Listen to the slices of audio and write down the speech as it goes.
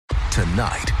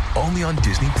tonight, only on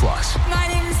Disney+. My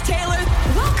name is Taylor.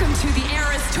 Welcome to the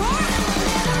Eras Tour.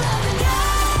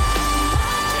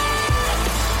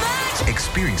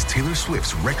 Experience Taylor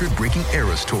Swift's record-breaking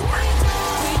Eras Tour.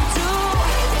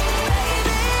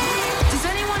 Does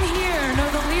anyone here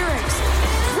know the lyrics?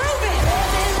 Prove it!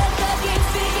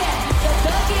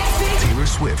 Taylor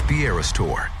Swift The Eras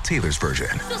Tour, Taylor's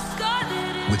version,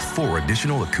 with 4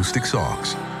 additional acoustic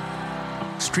songs.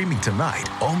 Streaming tonight,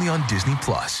 only on Disney+.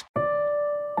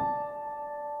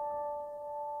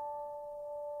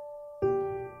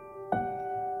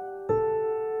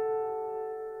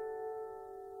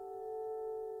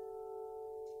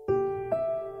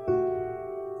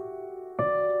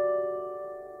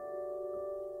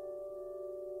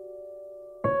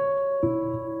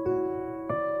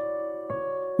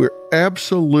 We're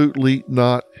absolutely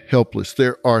not helpless.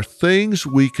 There are things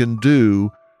we can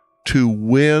do to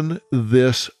win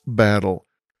this battle.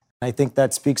 I think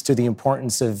that speaks to the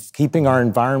importance of keeping our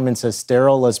environments as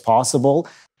sterile as possible.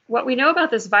 What we know about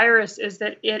this virus is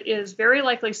that it is very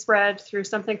likely spread through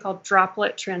something called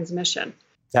droplet transmission.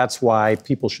 That's why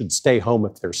people should stay home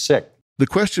if they're sick. The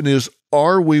question is,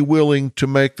 are we willing to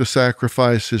make the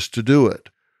sacrifices to do it?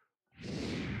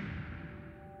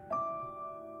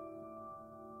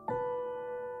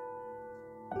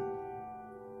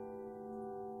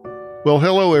 Well,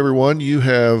 hello, everyone. You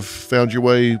have found your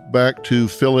way back to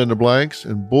Fill in the Blanks,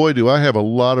 and boy, do I have a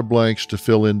lot of blanks to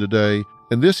fill in today.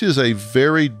 And this is a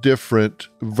very different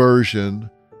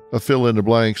version of Fill in the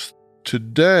Blanks.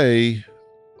 Today,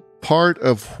 part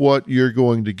of what you're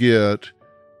going to get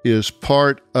is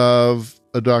part of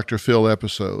a Dr. Phil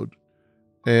episode.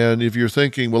 And if you're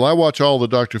thinking, well, I watch all the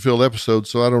Dr. Phil episodes,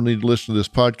 so I don't need to listen to this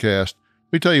podcast,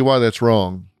 let me tell you why that's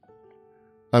wrong.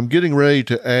 I'm getting ready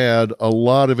to add a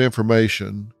lot of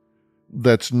information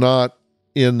that's not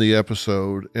in the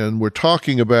episode. And we're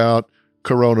talking about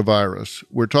coronavirus.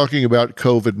 We're talking about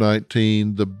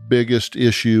COVID-19, the biggest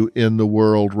issue in the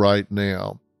world right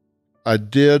now. I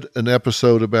did an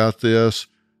episode about this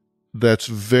that's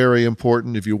very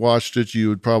important. If you watched it, you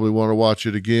would probably want to watch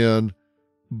it again.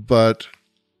 But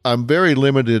I'm very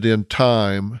limited in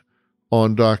time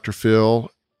on Dr.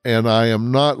 Phil, and I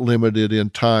am not limited in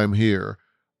time here.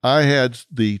 I had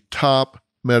the top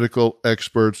medical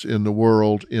experts in the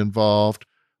world involved,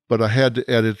 but I had to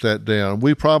edit that down.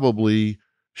 We probably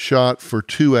shot for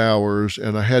 2 hours,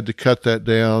 and I had to cut that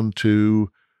down to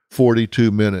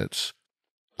 42 minutes.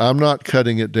 I'm not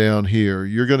cutting it down here.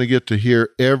 You're going to get to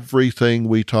hear everything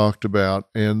we talked about,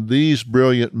 and these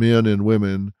brilliant men and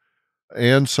women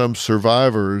and some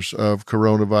survivors of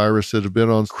coronavirus that have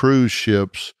been on cruise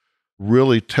ships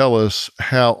really tell us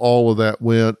how all of that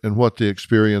went and what the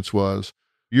experience was.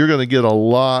 You're going to get a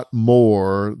lot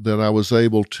more than I was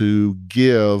able to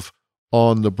give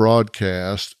on the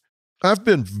broadcast. I've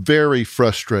been very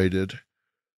frustrated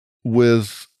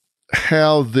with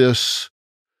how this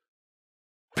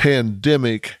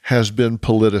pandemic has been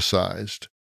politicized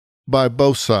by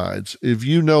both sides. If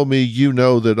you know me, you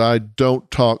know that I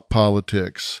don't talk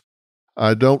politics.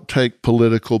 I don't take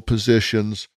political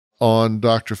positions on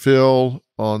Dr. Phil,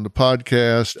 on the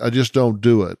podcast. I just don't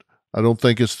do it. I don't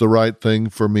think it's the right thing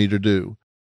for me to do.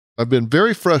 I've been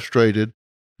very frustrated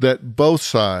that both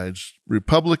sides,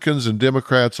 Republicans and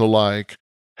Democrats alike,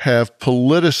 have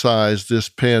politicized this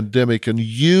pandemic and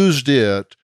used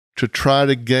it to try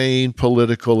to gain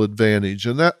political advantage.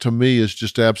 And that, to me, is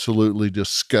just absolutely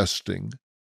disgusting.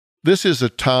 This is a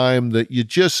time that you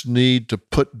just need to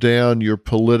put down your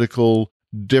political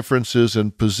differences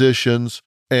and positions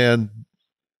and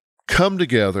come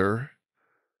together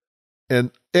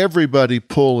and everybody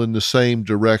pull in the same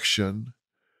direction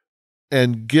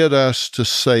and get us to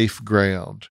safe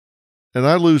ground. And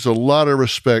I lose a lot of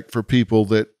respect for people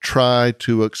that try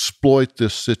to exploit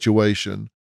this situation.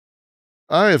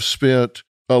 I have spent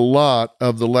a lot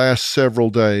of the last several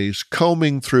days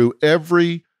combing through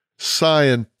every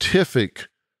scientific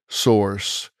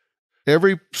source,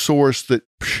 every source that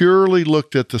purely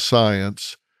looked at the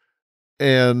science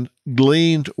and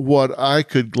gleaned what I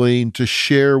could glean to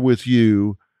share with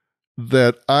you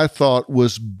that I thought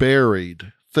was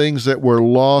buried, things that were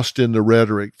lost in the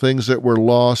rhetoric, things that were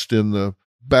lost in the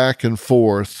back and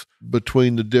forth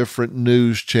between the different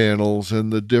news channels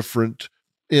and the different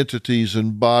entities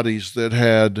and bodies that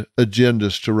had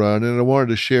agendas to run. And I wanted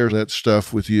to share that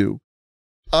stuff with you.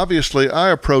 Obviously,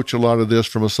 I approach a lot of this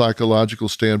from a psychological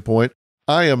standpoint.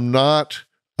 I am not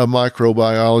a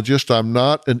microbiologist. I'm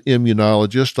not an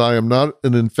immunologist. I am not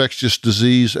an infectious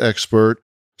disease expert,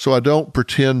 so I don't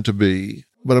pretend to be.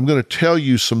 But I'm going to tell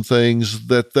you some things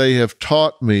that they have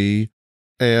taught me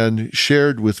and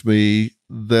shared with me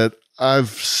that I've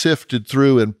sifted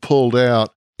through and pulled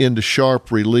out into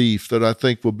sharp relief that I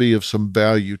think will be of some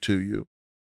value to you.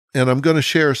 And I'm going to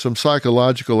share some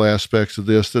psychological aspects of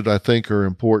this that I think are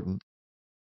important.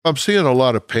 I'm seeing a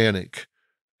lot of panic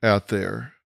out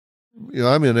there.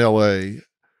 I'm in LA,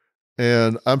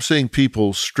 and I'm seeing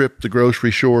people strip the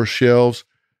grocery store shelves,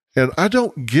 and I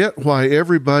don't get why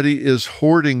everybody is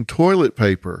hoarding toilet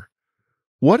paper.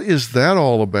 What is that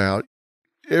all about?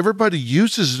 Everybody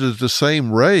uses it at the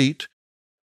same rate.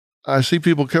 I see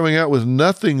people coming out with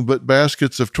nothing but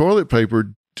baskets of toilet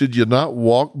paper. Did you not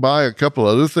walk by a couple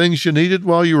other things you needed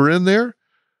while you were in there?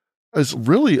 It's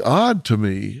really odd to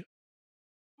me.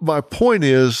 My point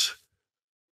is,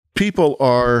 people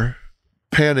are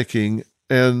panicking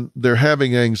and they're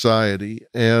having anxiety.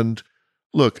 And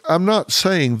look, I'm not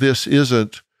saying this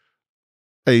isn't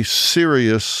a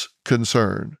serious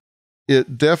concern.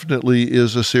 It definitely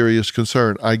is a serious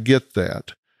concern. I get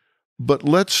that. But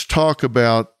let's talk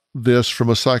about this from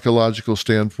a psychological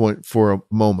standpoint for a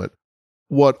moment.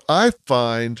 What I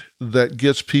find that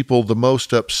gets people the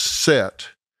most upset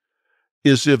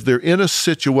is if they're in a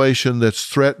situation that's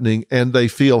threatening and they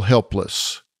feel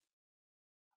helpless.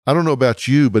 I don't know about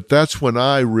you, but that's when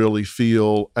I really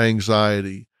feel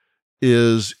anxiety,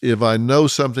 is if I know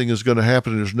something is going to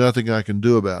happen and there's nothing I can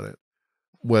do about it.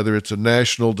 Whether it's a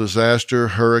national disaster,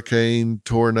 hurricane,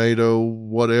 tornado,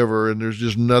 whatever, and there's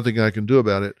just nothing I can do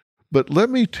about it. But let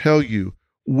me tell you,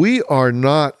 we are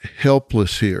not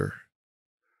helpless here.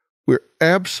 We're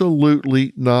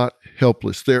absolutely not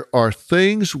helpless. There are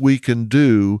things we can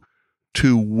do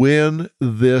to win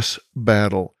this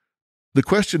battle. The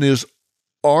question is,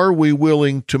 are we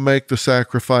willing to make the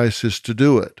sacrifices to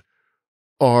do it?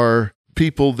 Are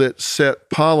people that set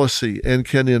policy and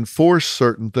can enforce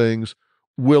certain things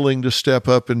willing to step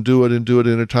up and do it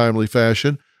in a timely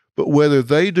fashion? But whether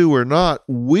they do or not,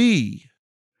 we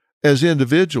as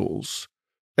individuals,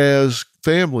 as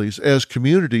families, as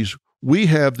communities, we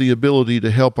have the ability to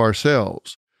help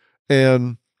ourselves.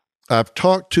 And I've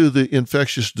talked to the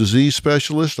infectious disease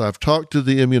specialist, I've talked to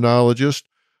the immunologist,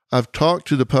 I've talked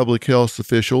to the public health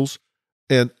officials,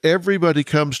 and everybody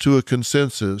comes to a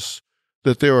consensus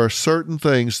that there are certain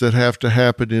things that have to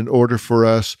happen in order for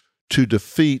us to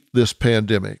defeat this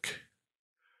pandemic.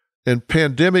 And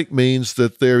pandemic means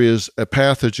that there is a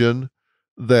pathogen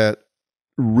that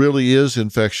really is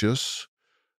infectious.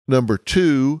 Number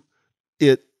two,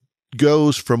 it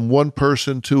goes from one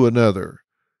person to another,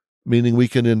 meaning we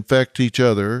can infect each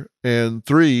other. And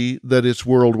three, that it's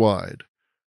worldwide.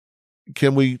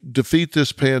 Can we defeat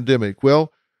this pandemic?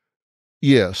 Well,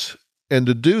 yes. And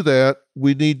to do that,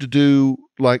 we need to do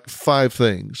like 5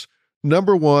 things.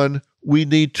 Number one, we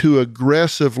need to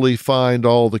aggressively find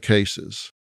all the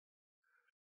cases.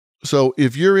 So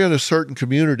if you're in a certain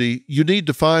community, you need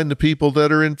to find the people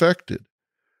that are infected.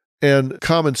 And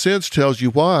common sense tells you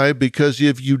why, because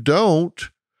if you don't,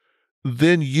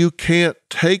 then you can't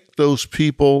take those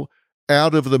people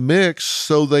out of the mix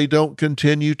so they don't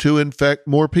continue to infect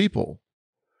more people.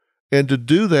 And to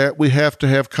do that, we have to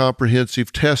have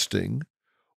comprehensive testing,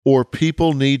 or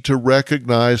people need to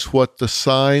recognize what the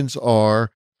signs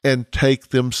are and take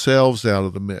themselves out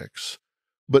of the mix.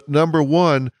 But number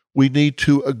one, we need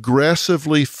to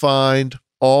aggressively find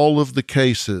all of the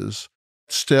cases.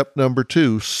 Step number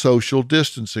 2, social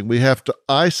distancing. We have to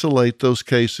isolate those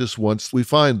cases once we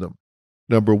find them.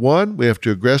 Number 1, we have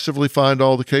to aggressively find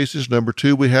all the cases. Number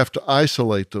 2, we have to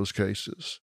isolate those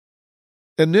cases.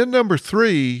 And then number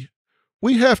 3,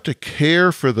 we have to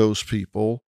care for those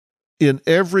people in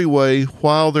every way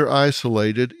while they're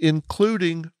isolated,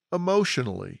 including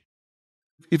emotionally.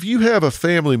 If you have a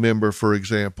family member, for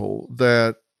example,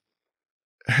 that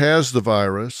has the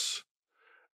virus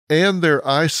and they're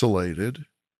isolated,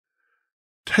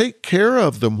 take care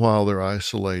of them while they're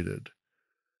isolated.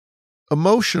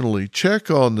 Emotionally,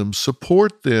 check on them,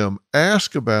 support them,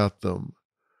 ask about them.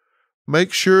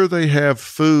 Make sure they have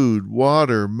food,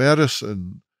 water,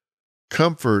 medicine,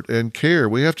 comfort, and care.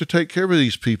 We have to take care of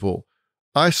these people.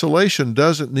 Isolation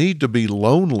doesn't need to be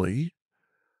lonely.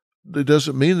 It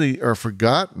doesn't mean they are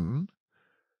forgotten.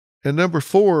 And number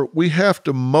 4, we have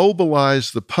to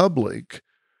mobilize the public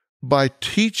by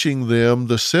teaching them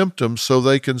the symptoms so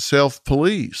they can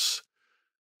self-police.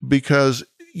 Because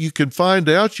you can find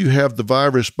out you have the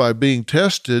virus by being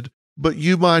tested, but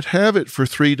you might have it for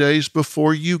 3 days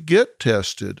before you get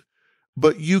tested.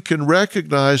 But you can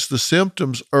recognize the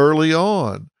symptoms early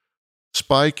on.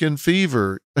 Spike in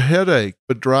fever, a headache,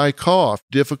 a dry cough,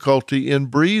 difficulty in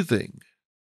breathing.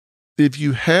 If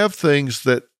you have things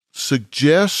that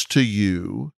suggest to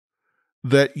you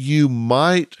that you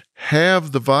might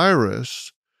have the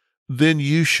virus, then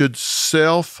you should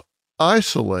self-isolate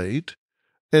isolate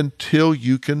until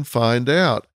you can find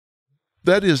out.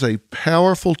 That is a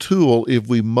powerful tool if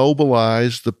we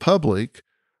mobilize the public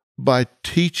by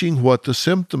teaching what the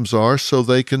symptoms are so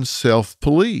they can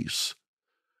self-police.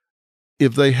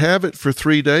 If they have it for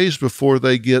 3 days before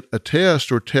they get a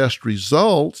test or test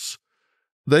results,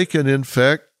 they can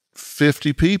infect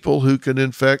 50 people who can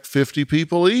infect 50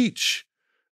 people each.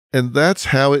 And that's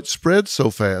how it spreads so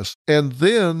fast. And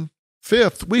then,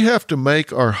 fifth, we have to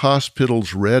make our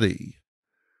hospitals ready.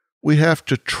 We have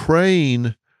to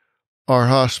train our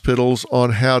hospitals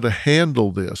on how to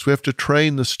handle this. We have to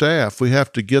train the staff. We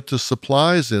have to get the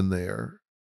supplies in there.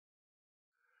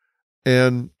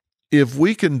 And if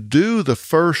we can do the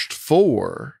first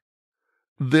four,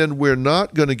 then we're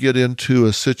not going to get into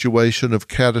a situation of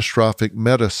catastrophic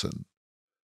medicine.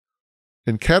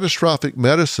 And catastrophic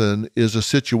medicine is a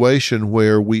situation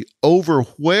where we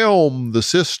overwhelm the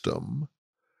system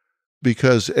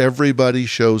because everybody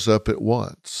shows up at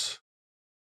once.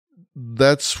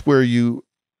 That's where you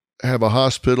have a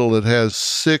hospital that has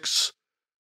 6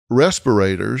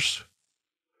 respirators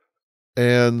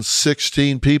and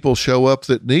 16 people show up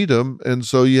that need them. And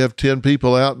so you have 10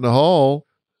 people out in the hall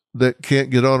that can't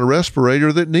get on a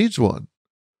respirator that needs one.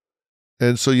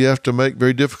 And so you have to make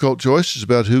very difficult choices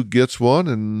about who gets one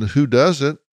and who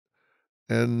doesn't.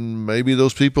 And maybe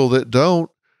those people that don't,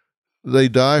 they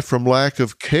die from lack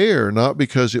of care, not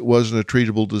because it wasn't a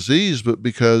treatable disease, but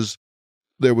because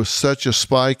there was such a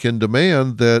spike in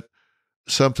demand that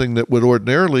something that would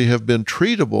ordinarily have been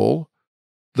treatable,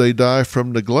 they die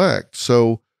from neglect.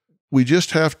 So we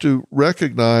just have to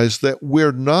recognize that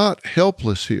we're not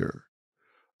helpless here.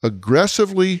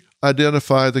 Aggressively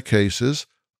identify the cases,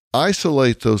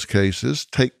 isolate those cases,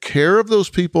 take care of those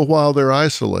people while they're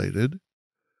isolated,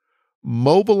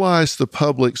 mobilize the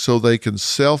public so they can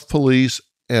self-police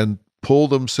and pull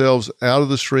themselves out of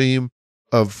the stream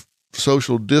of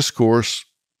social discourse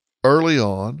early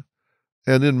on,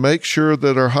 and then make sure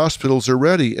that our hospitals are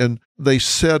ready. And they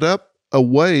set up a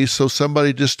way so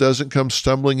somebody just doesn't come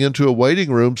stumbling into a waiting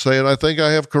room saying, I think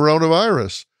I have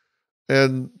coronavirus,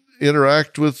 and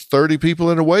interact with 30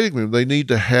 people in a waiting room. They need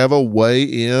to have a way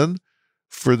in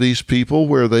for these people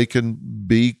where they can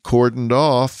be cordoned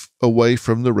off away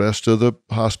from the rest of the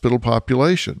hospital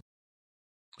population.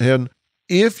 And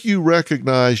if you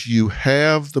recognize you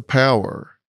have the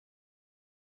power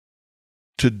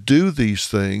to do these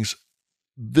things,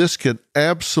 this can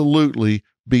absolutely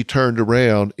be turned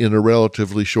around in a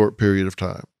relatively short period of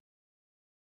time.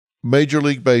 Major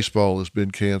League Baseball has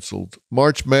been canceled.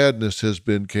 March Madness has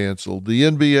been canceled. The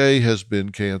NBA has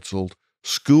been canceled.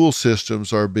 School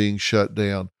systems are being shut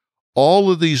down.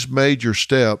 All of these major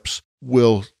steps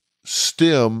will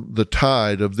stem the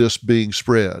tide of this being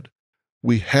spread.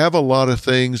 We have a lot of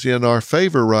things in our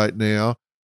favor right now,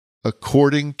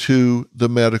 according to the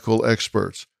medical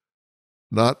experts.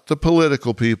 Not the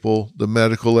political people, the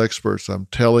medical experts. I'm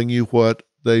telling you what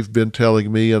they've been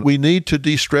telling me, and we need to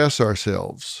de-stress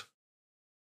ourselves.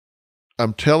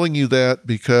 I'm telling you that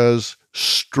because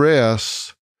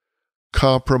stress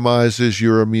compromises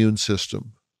your immune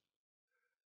system.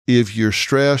 If you're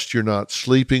stressed, you're not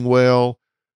sleeping well,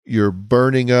 you're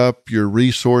burning up your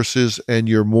resources, and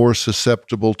you're more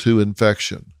susceptible to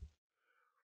infection.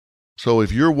 So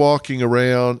if you're walking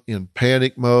around in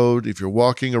panic mode, if you're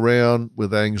walking around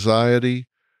with anxiety,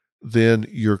 then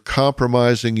you're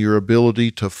compromising your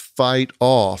ability to fight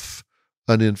off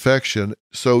an infection.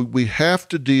 So we have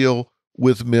to deal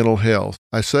with mental health.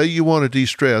 I say you want to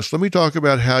de-stress. Let me talk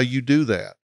about how you do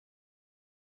that.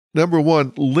 Number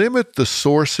one, limit the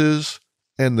sources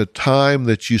and the time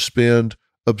that you spend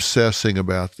obsessing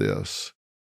about this.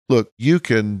 Look, you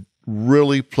can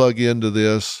really plug into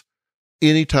this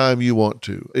anytime you want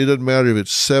to. It doesn't matter if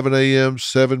it's 7 a.m.,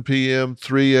 7 p.m.,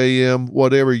 3 a.m.,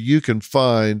 whatever, you can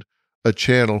find a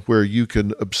channel where you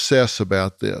can obsess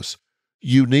about this.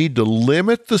 You need to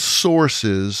limit the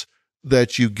sources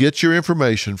that you get your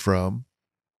information from,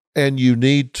 and you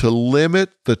need to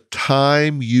limit the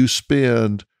time you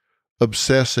spend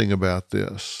obsessing about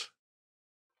this.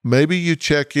 Maybe you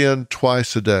check in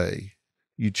twice a day.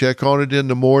 You check on it in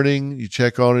the morning, you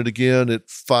check on it again at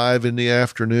 5 in the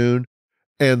afternoon,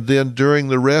 and then during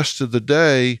the rest of the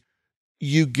day,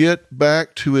 you get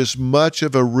back to as much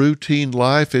of a routine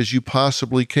life as you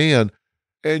possibly can.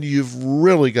 And you've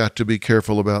really got to be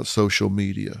careful about social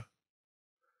media.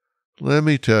 Let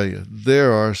me tell you,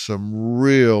 there are some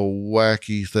real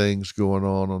wacky things going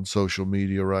on social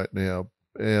media right now.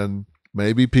 And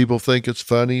maybe people think it's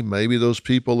funny. Maybe those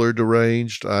people are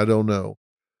deranged. I don't know.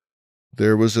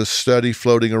 There was a study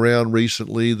floating around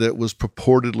recently that was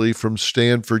purportedly from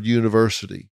Stanford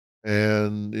University.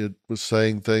 And it was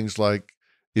saying things like,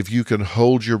 if you can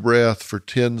hold your breath for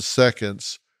 10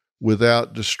 seconds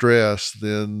without distress,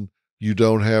 then you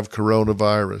don't have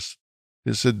coronavirus.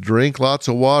 It said, drink lots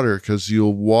of water because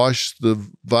you'll wash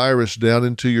the virus down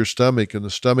into your stomach and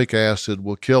the stomach acid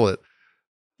will kill it.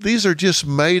 These are just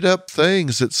made up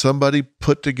things that somebody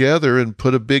put together and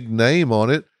put a big name on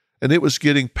it, and it was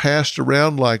getting passed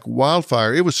around like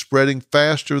wildfire. It was spreading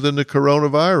faster than the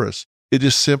coronavirus. It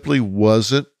just simply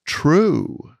wasn't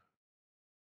true.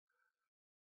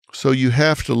 So you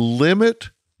have to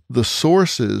limit the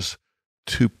sources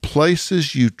to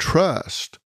places you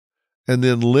trust, and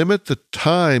then limit the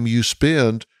time you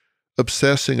spend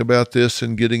obsessing about this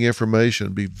and getting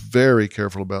information. Be very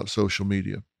careful about social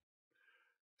media.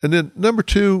 And then number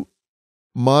 2,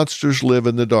 monsters live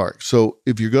in the dark. So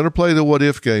if you're going to play the what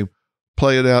if game,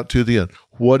 play it out to the end.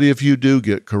 What if you do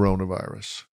get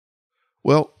coronavirus?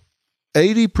 Well,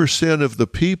 80% of the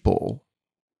people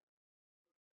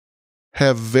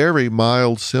have very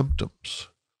mild symptoms.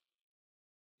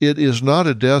 It is not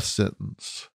a death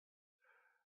sentence.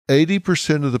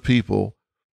 80% of the people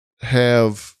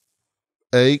have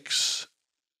aches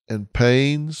and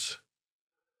pains,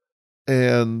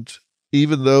 and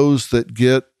even those that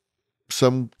get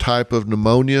some type of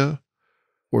pneumonia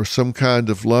or some kind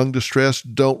of lung distress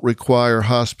don't require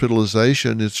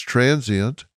hospitalization. It's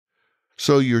transient.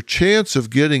 So your chance of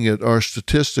getting it are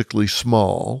statistically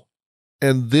small.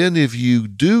 And then if you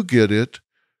do get it,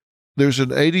 there's an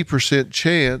 80%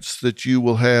 chance that you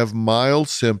will have mild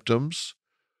symptoms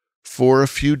for a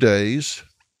few days,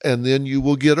 and then you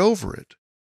will get over it.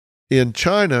 In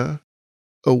China,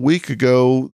 a week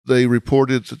ago, they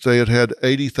reported that they had had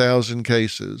 80,000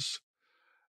 cases,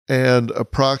 and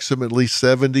approximately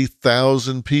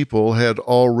 70,000 people had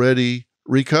already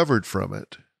recovered from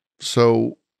it.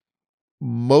 So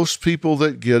most people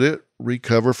that get it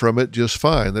recover from it just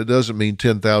fine. That doesn't mean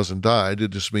 10,000 died.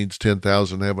 It just means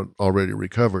 10,000 haven't already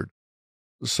recovered.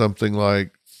 Something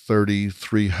like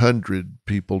 3,300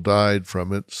 people died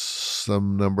from it,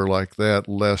 some number like that,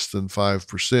 less than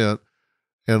 5%.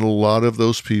 And a lot of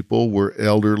those people were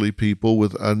elderly people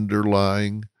with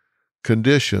underlying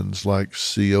conditions like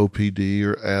COPD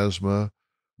or asthma,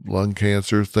 lung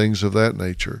cancer, things of that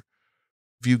nature.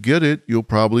 If you get it, you'll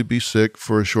probably be sick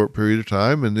for a short period of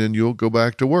time, and then you'll go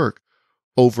back to work.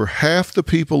 Over half the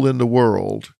people in the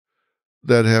world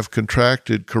that have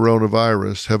contracted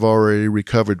coronavirus have already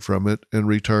recovered from it and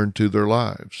returned to their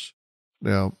lives.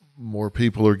 Now, more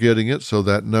people are getting it, so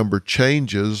that number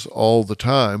changes all the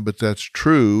time, but that's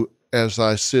true as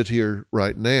I sit here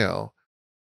right now.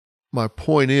 My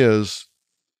point is,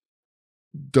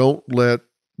 don't let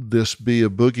this be a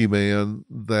boogeyman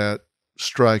that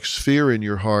strikes fear in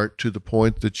your heart to the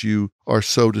point that you are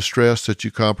so distressed that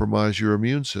you compromise your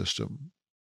immune system.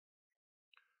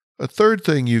 A third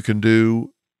thing you can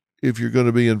do if you're going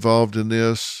to be involved in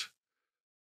this,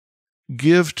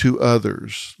 give to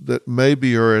others that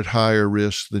maybe are at higher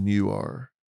risk than you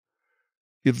are.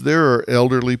 If there are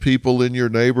elderly people in your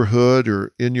neighborhood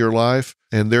or in your life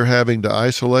and they're having to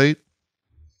isolate,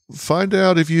 find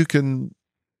out if you can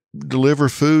deliver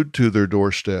food to their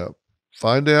doorstep.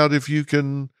 Find out if you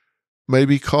can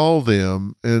maybe call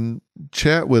them and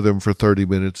chat with them for 30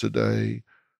 minutes a day.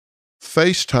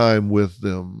 FaceTime with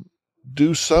them.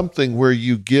 Do something where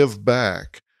you give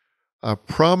back. I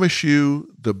promise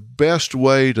you the best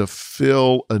way to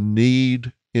fill a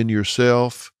need in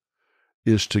yourself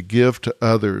is to give to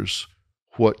others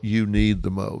what you need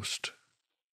the most.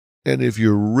 And if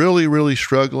you're really, really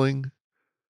struggling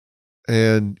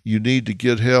and you need to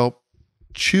get help,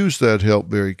 choose that help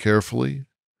very carefully.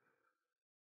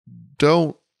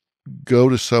 Don't go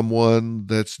to someone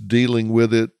that's dealing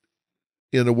with it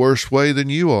in a worse way than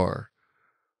you are,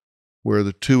 where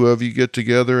the two of you get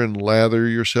together and lather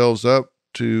yourselves up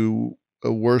to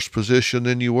a worse position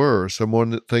than you were,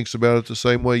 someone that thinks about it the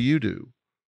same way you do.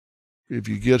 If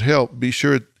you get help, be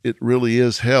sure it really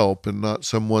is help and not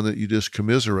someone that you just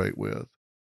commiserate with.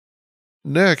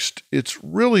 Next, it's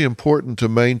really important to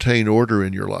maintain order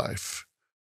in your life.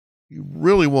 You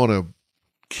really want to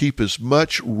keep as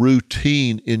much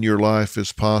routine in your life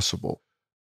as possible.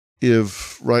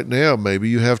 If right now maybe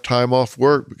you have time off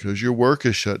work because your work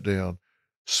is shut down,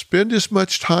 spend as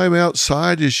much time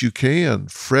outside as you can,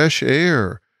 fresh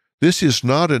air. This is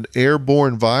not an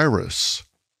airborne virus.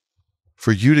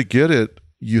 For you to get it,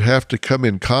 you have to come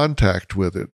in contact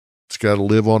with it. It's got to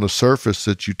live on a surface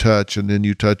that you touch, and then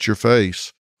you touch your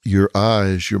face, your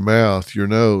eyes, your mouth, your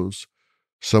nose.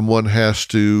 Someone has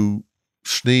to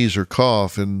sneeze or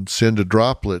cough and send a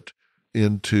droplet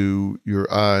into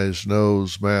your eyes,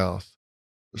 nose, mouth.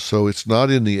 So it's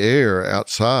not in the air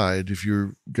outside. If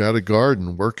you've got a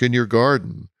garden, work in your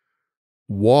garden.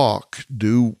 Walk,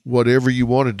 do whatever you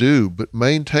want to do, but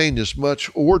maintain as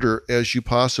much order as you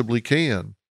possibly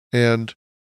can. And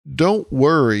don't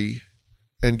worry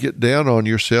and get down on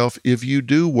yourself if you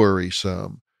do worry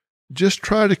some. Just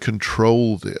try to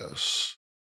control this.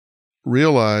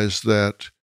 Realize that,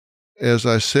 as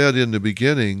I said in the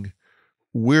beginning,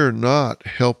 we're not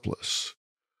helpless.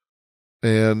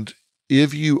 And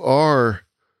if you are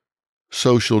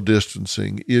social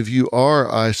distancing, if you are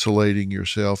isolating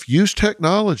yourself, use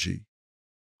technology.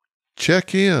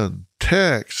 Check in,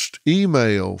 text,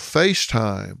 email,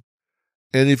 FaceTime.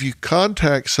 And if you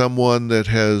contact someone that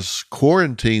has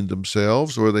quarantined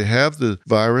themselves or they have the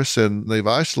virus and they've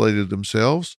isolated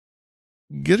themselves,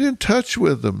 get in touch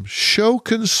with them. Show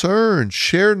concern.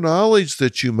 Share knowledge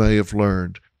that you may have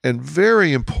learned. And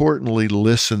very importantly,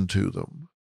 listen to them.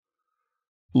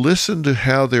 Listen to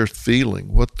how they're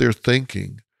feeling, what they're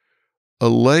thinking.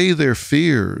 Allay their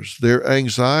fears, their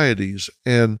anxieties,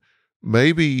 and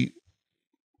maybe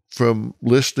from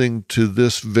listening to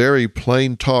this very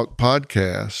plain talk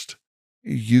podcast,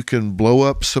 you can blow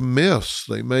up some myths.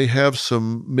 They may have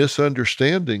some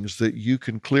misunderstandings that you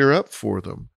can clear up for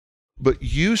them. But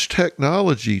use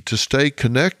technology to stay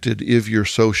connected if you're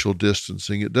social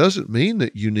distancing. It doesn't mean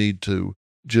that you need to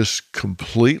just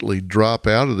completely drop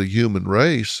out of the human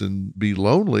race and be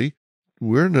lonely.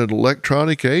 We're in an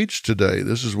electronic age today.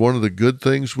 This is one of the good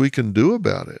things we can do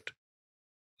about it.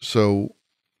 So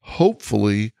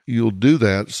hopefully you'll do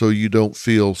that so you don't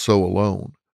feel so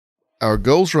alone. Our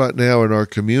goals right now in our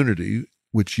community,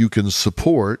 which you can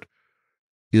support,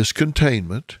 is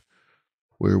containment,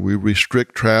 where we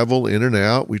restrict travel in and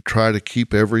out. We try to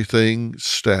keep everything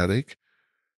static.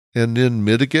 And then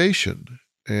mitigation.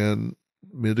 And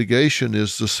mitigation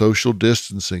is the social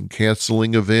distancing,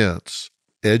 canceling events,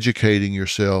 educating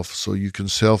yourself so you can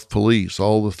self-police,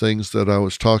 all the things that I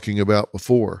was talking about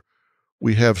before.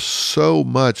 We have so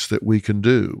much that we can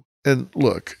do. And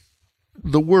look,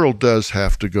 the world does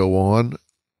have to go on.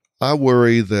 I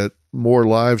worry that more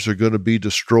lives are going to be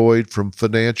destroyed from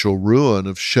financial ruin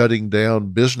of shutting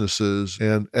down businesses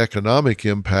and economic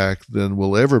impact than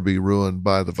will ever be ruined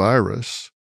by the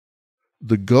virus.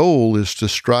 The goal is to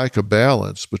strike a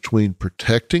balance between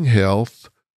protecting health,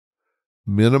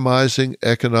 minimizing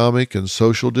economic and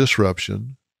social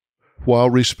disruption,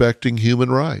 while respecting human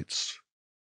rights.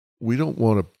 We don't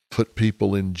want to put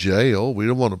people in jail. We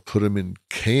don't want to put them in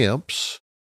camps.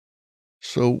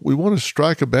 So we want to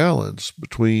strike a balance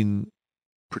between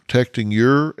protecting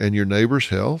your and your neighbor's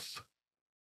health,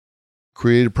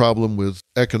 create a problem with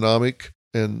economic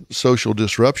and social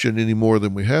disruption any more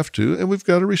than we have to, and we've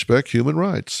got to respect human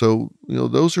rights. So,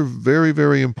 those are very,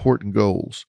 very important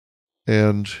goals,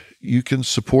 and you can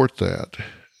support that.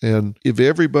 And if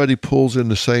everybody pulls in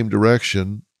the same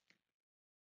direction,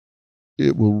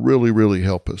 it will really, really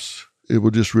help us. It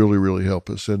will just really, really help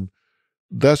us. And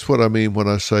that's what I mean when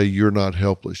I say you're not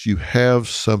helpless. You have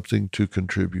something to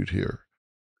contribute here.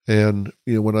 And,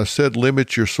 when I said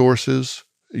limit your sources,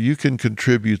 you can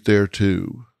contribute there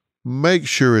too. Make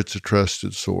sure it's a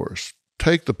trusted source.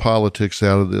 Take the politics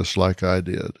out of this like I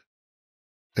did.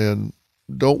 And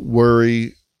don't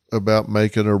worry about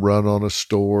making a run on a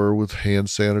store with hand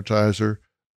sanitizer.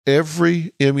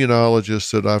 Every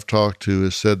immunologist that I've talked to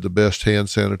has said the best hand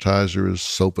sanitizer is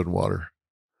soap and water.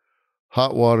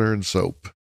 Hot water and soap.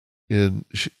 And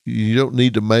you don't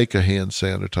need to make a hand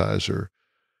sanitizer.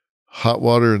 Hot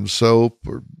water and soap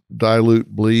or dilute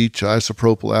bleach,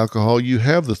 isopropyl alcohol, you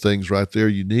have the things right there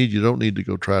you need. You don't need to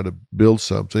go try to build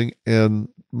something. And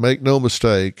make no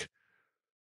mistake,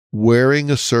 wearing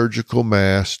a surgical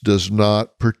mask does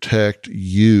not protect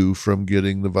you from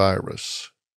getting the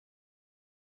virus.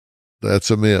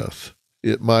 That's a myth.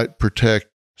 It might protect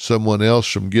someone else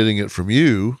from getting it from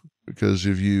you, because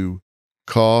if you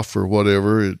cough or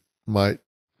whatever, it might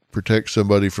protect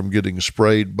somebody from getting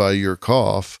sprayed by your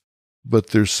cough.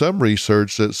 But there's some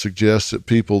research that suggests that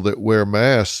people that wear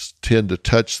masks tend to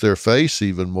touch their face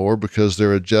even more because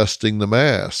they're adjusting the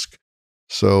mask.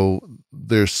 So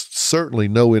there's certainly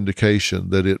no indication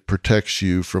that it protects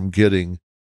you from getting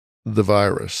the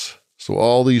virus. So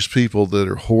all these people that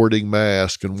are hoarding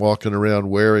masks and walking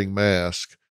around wearing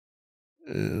masks,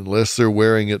 unless they're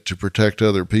wearing it to protect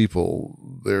other people,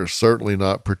 they're certainly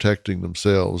not protecting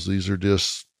themselves. These are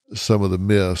just some of the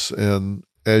myths. And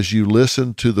as you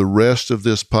listen to the rest of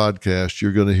this podcast,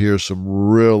 you're going to hear some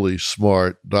really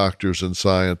smart doctors and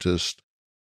scientists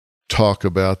talk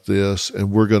about this,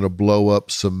 and we're going to blow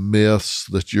up some myths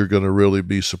that you're going to really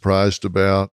be surprised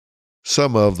about.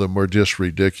 Some of them are just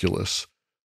ridiculous.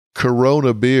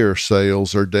 Corona beer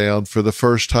sales are down for the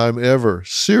first time ever.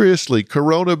 Seriously,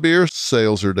 Corona beer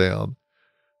sales are down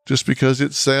just because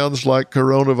it sounds like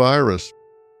coronavirus.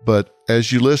 But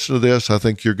as you listen to this, I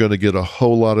think you're going to get a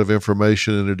whole lot of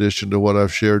information in addition to what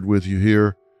I've shared with you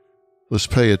here. Let's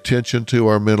pay attention to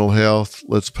our mental health.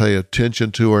 Let's pay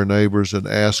attention to our neighbors and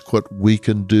ask what we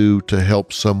can do to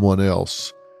help someone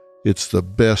else. It's the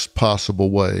best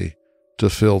possible way to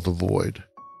fill the void.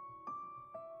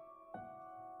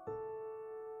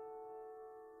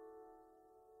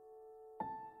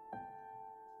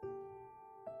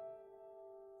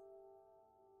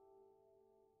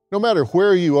 No matter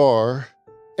where you are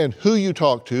and who you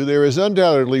talk to, there is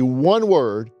undoubtedly one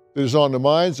word that is on the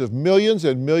minds of millions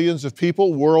and millions of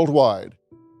people worldwide: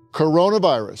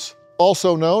 coronavirus,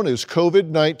 also known as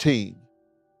COVID-19.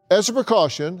 As a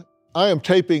precaution, I am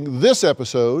taping this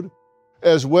episode,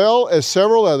 as well as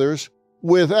several others,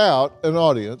 without an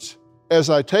audience, as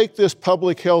I take this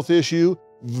public health issue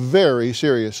very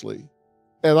seriously.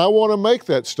 And I want to make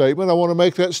that statement. I want to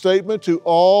make that statement to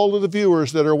all of the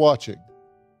viewers that are watching.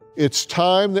 It's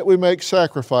time that we make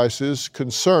sacrifices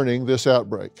concerning this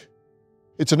outbreak.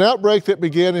 It's an outbreak that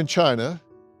began in China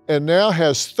and now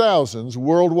has thousands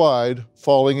worldwide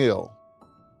falling ill.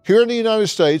 Here in the United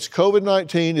States,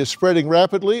 COVID-19 is spreading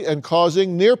rapidly and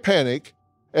causing near panic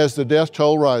as the death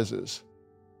toll rises.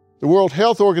 The World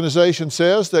Health Organization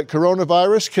says that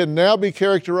coronavirus can now be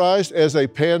characterized as a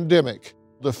pandemic,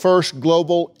 the first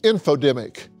global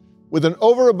infodemic, with an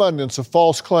overabundance of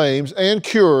false claims and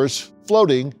cures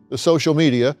floating the social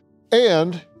media,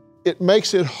 and it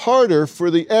makes it harder for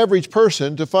the average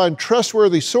person to find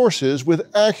trustworthy sources with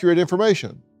accurate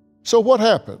information. So what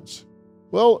happens?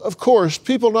 Well, of course,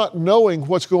 people not knowing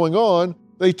what's going on,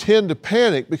 they tend to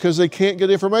panic because they can't get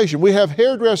information. We have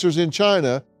hairdressers in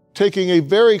China taking a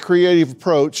very creative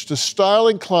approach to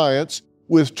styling clients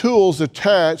with tools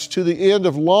attached to the end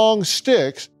of long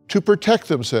sticks to protect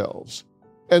themselves.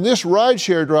 And this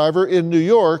rideshare driver in New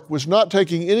York was not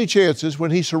taking any chances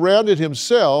when he surrounded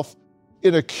himself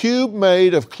in a cube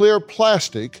made of clear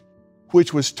plastic,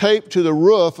 which was taped to the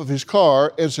roof of his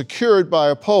car and secured by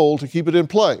a pole to keep it in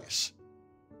place.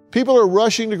 People are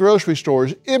rushing to grocery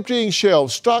stores, emptying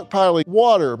shelves, stockpiling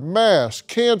water, masks,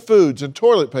 canned foods, and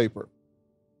toilet paper.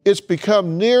 It's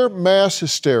become near mass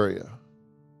hysteria.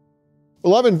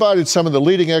 Well, I've invited some of the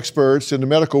leading experts in the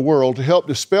medical world to help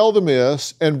dispel the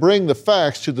myths and bring the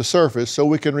facts to the surface so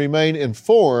we can remain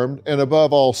informed and,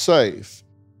 above all, safe.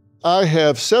 I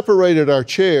have separated our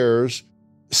chairs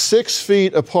 6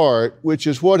 feet apart, which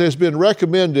is what has been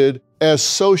recommended as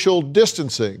social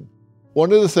distancing.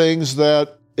 One of the things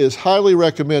that is highly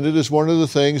recommended is one of the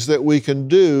things that we can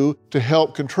do to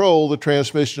help control the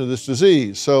transmission of this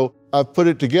disease. So I've put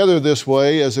it together this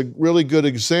way as a really good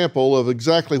example of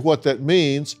exactly what that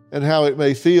means and how it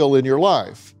may feel in your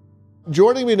life.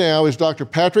 Joining me now is Dr.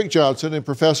 Patrick Johnson and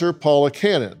Professor Paula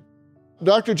Cannon.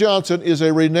 Dr. Johnson is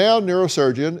a renowned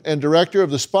neurosurgeon and director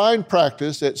of the spine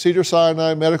practice at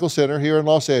Cedars-Sinai Medical Center here in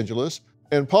Los Angeles,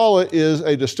 and Paula is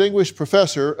a distinguished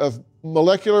professor of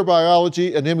molecular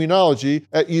biology and immunology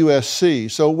at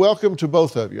USC. So welcome to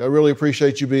both of you. I really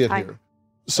appreciate you being here.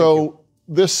 So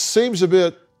this seems a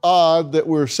bit odd that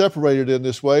we're separated in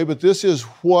this way, but this is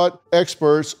what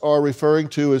experts are referring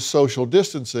to as social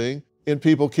distancing in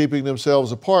people keeping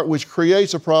themselves apart, which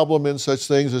creates a problem in such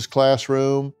things as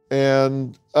classroom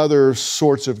and other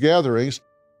sorts of gatherings.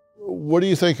 What do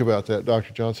you think about that,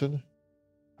 Dr. Johnson?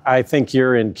 I think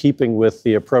you're in keeping with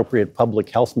the appropriate public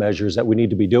health measures that we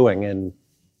need to be doing. And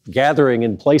gathering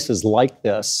in places like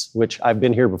this, which I've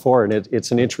been here before, and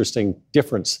it's an interesting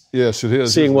difference. Yes, it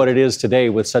is. Seeing what it is today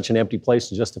with such an empty place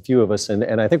and just a few of us.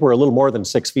 And I think we're a little more than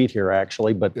 6 feet here,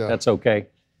 actually, but that's okay.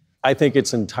 I think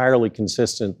it's entirely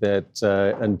consistent that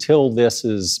until this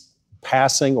is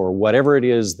passing or whatever it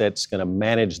is that's going to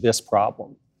manage this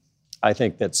problem, I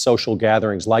think that social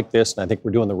gatherings like this, and I think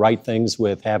we're doing the right things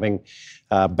with having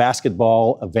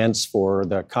basketball events for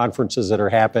the conferences that are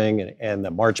happening and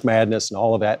the March Madness and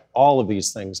all of that, all of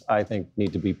these things I think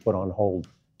need to be put on hold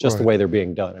just the way they're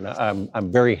being done. And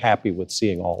I'm very happy with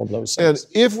seeing all of those things.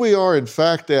 And if we are in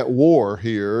fact at war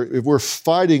here, if we're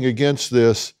fighting against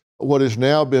this, what has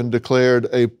now been declared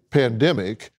a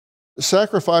pandemic,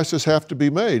 sacrifices have to be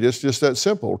made. It's just that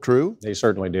simple, true? They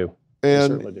certainly do.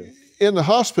 And in the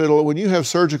hospital, when you have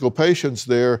surgical patients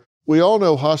there, we all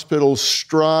know hospitals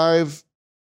strive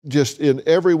just in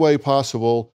every way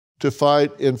possible to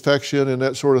fight infection and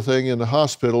that sort of thing in the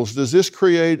hospitals. Does this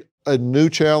create a new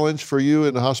challenge for you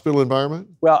in the hospital environment?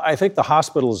 Well, I think the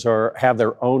hospitals have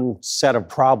their own set of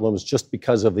problems just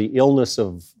because of the illness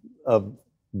of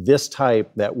this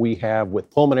type that we have with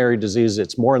pulmonary disease,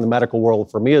 it's more in the medical world.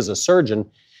 For me as a surgeon,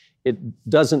 it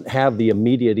doesn't have the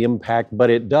immediate impact, but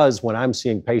it does when I'm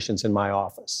seeing patients in my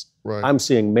office. Right. I'm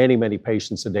seeing many, many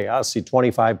patients a day. I'll see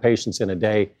 25 patients in a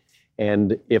day.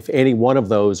 And if any one of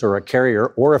those are a carrier,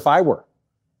 or if I were,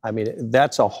 I mean,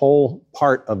 that's a whole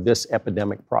part of this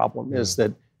epidemic problem, is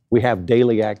that we have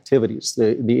daily activities.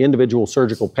 The individual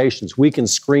surgical patients, we can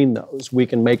screen those. We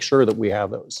can make sure that we have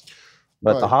those.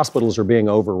 But the hospitals are being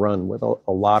overrun with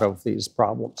a lot of these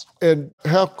problems. And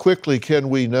how quickly can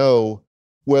we know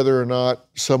whether or not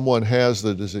someone has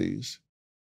the disease?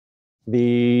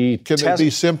 Can it be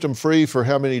symptom-free for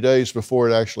how many days before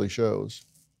it actually shows?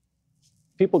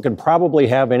 People can probably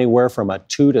have anywhere from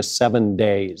 2 to 7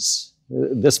 days.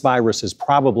 This virus is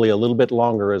probably a little bit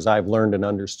longer, as I've learned and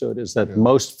understood, is that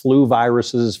most flu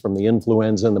viruses from the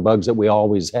influenza and the bugs that we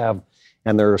always have,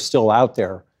 and they're still out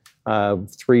there,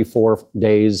 3-4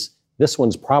 days. This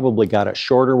one's probably got a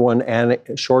shorter one and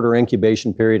a shorter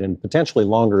incubation period, and potentially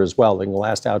longer as well. They can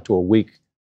last out to a week.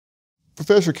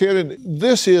 Professor Cannon,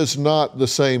 this is not the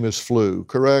same as flu,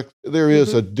 correct? There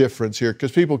is a difference here,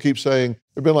 because people keep saying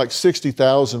there have been like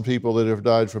 60,000 people that have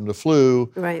died from the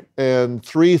flu, right, and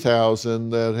 3,000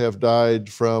 that have died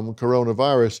from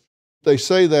coronavirus. They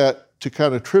say that to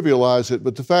kind of trivialize it,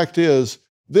 but the fact is,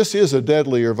 this is a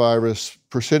deadlier virus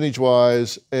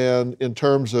percentage-wise and in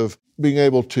terms of being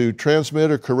able to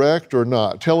transmit or correct or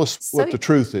not. Tell us what the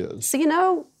truth is.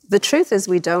 So, the truth is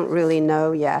we don't really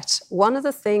know yet. One of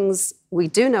the things we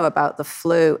do know about the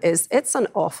flu is it's an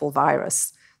awful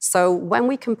virus. So when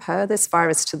we compare this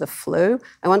virus to the flu,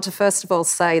 I want to first of all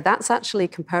say that's actually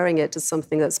comparing it to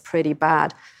something that's pretty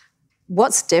bad.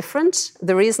 What's different,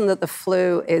 the reason that the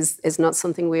flu is not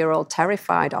something we are all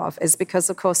terrified of, is because,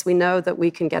 of course, we know that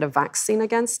we can get a vaccine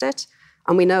against it,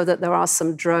 and we know that there are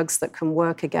some drugs that can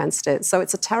work against it. So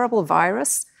it's a terrible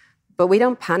virus, but we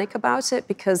don't panic about it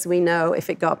because we know if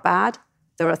it got bad,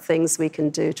 there are things we can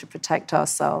do to protect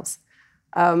ourselves.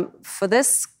 For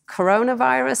this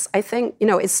coronavirus, I think,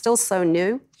 it's still so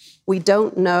new. We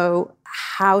don't know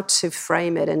how to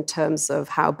frame it in terms of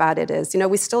how bad it is.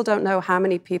 We still don't know how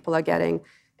many people are getting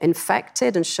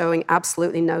infected and showing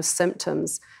absolutely no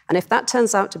symptoms. And if that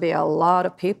turns out to be a lot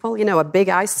of people, a big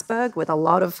iceberg with a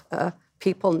lot of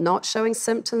people not showing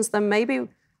symptoms, then maybe,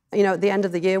 at the end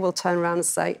of the year, we'll turn around and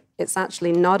say, it's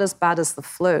actually not as bad as the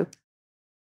flu.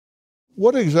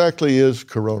 What exactly is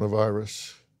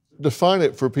coronavirus? Define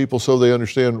it for people so they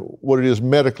understand what it is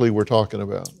medically we're talking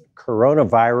about.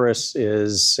 Coronavirus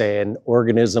is an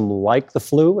organism like the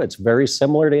flu. It's very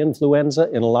similar to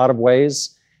influenza in a lot of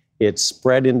ways. It's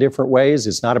spread in different ways.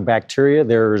 It's not a bacteria.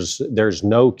 There's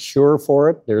no cure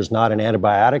for it. There's not an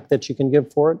antibiotic that you can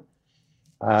give for it.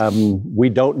 We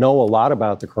don't know a lot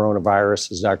about the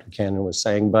coronavirus, as Dr. Cannon was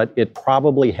saying, but it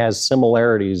probably has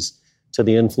similarities to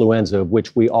the influenza, of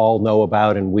which we all know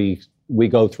about, and we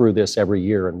go through this every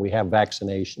year, and we have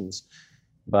vaccinations.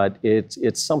 But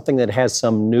it's something that has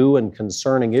some new and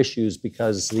concerning issues,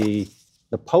 because the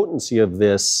potency of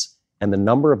this and the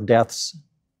number of deaths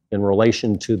in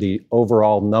relation to the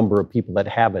overall number of people that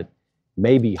have it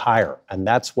may be higher. And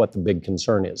that's what the big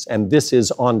concern is. And this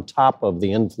is on top of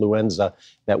the influenza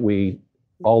that we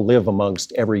all live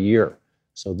amongst every year.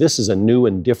 So this is a new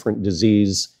and different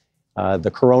disease.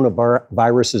 The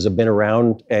coronaviruses have been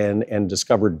around and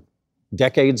discovered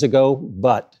decades ago,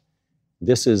 but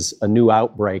this is a new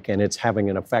outbreak, and it's having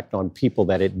an effect on people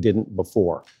that it didn't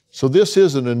before. So this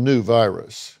isn't a new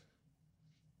virus.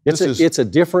 It's a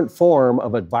different form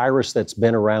of a virus that's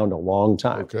been around a long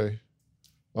time. Okay.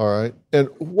 All right. And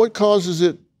what causes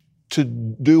it to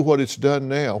do what it's done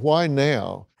now? Why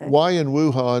now? Why in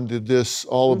Wuhan did this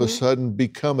all of a sudden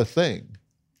become a thing?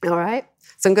 All right.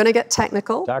 So I'm going to get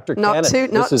technical. Dr. Not Cannon,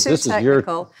 too this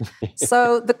technical. Is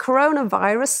So the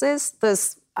coronaviruses,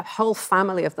 there's a whole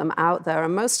family of them out there,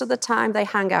 and most of the time they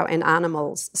hang out in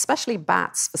animals, especially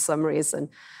bats for some reason.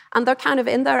 And they're kind of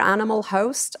in their animal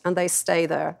host, and they stay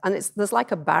there. And there's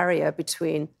like a barrier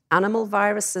between animal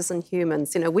viruses and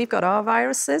humans. We've got our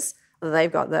viruses,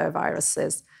 they've got their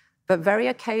viruses. But very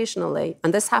occasionally,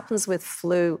 and this happens with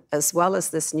flu as well as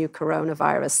this new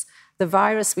coronavirus, the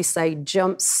virus, we say,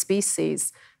 jumps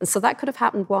species. And so that could have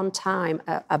happened one time.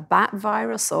 A bat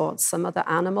virus or some other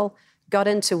animal got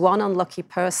into one unlucky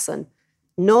person.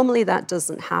 Normally that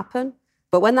doesn't happen.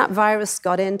 But when that virus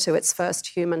got into its first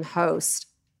human host,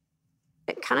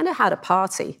 it kind of had a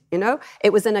party,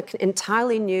 It was an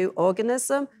entirely new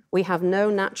organism. We have no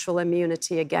natural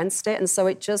immunity against it. And so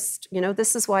it just,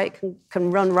 this is why it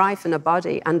can run rife in a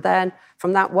body. And then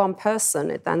from that one person,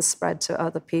 it then spread to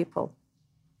other people.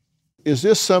 Is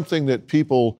this something that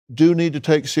people do need to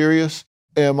take serious?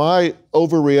 Am I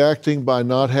overreacting by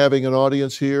not having an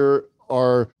audience here?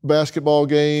 Are basketball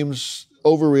games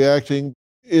overreacting?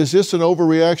 Is this an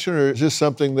overreaction, or is this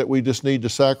something that we just need to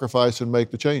sacrifice and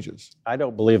make the changes? I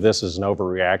don't believe this is an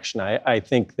overreaction. I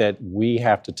think that we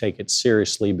have to take it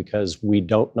seriously because we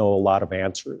don't know a lot of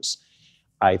answers.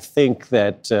 I think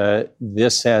that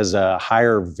this has a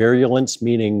higher virulence,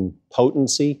 meaning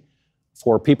potency,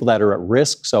 for people that are at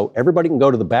risk. So everybody can go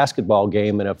to the basketball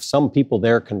game, and if some people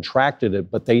there contracted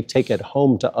it, but they take it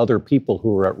home to other people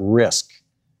who are at risk,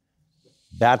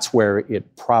 that's where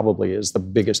it probably is the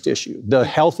biggest issue. The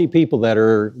healthy people that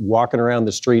are walking around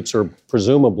the streets or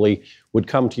presumably would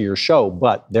come to your show,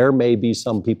 but there may be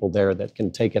some people there that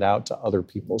can take it out to other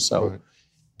people. So, right.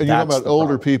 And you're talking about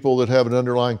older people that have an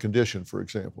underlying condition, for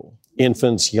example.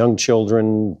 Infants, young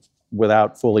children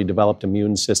without fully developed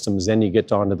immune systems. Then you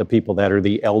get on to the people that are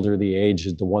the elder, the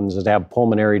aged, the ones that have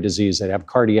pulmonary disease, that have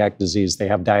cardiac disease, they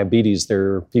have diabetes.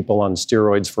 There are people on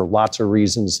steroids for lots of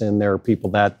reasons, and there are people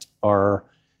that are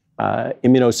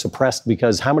immunosuppressed,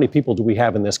 because how many people do we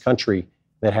have in this country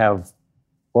that have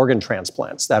organ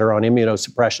transplants that are on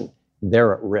immunosuppression?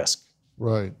 They're at risk.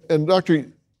 Right. And Doctor,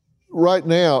 right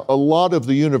now, a lot of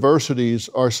the universities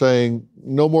are saying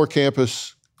no more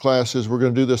campus classes. We're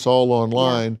going to do this all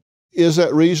online. Yeah. Is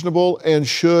that reasonable? And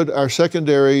should our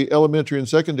elementary and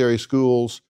secondary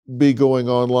schools be going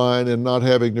online and not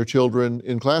having their children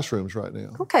in classrooms right now?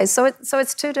 Okay, so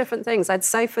it's two different things. I'd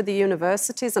say for the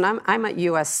universities, and I'm at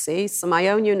USC, so my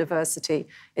own university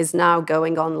is now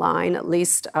going online, at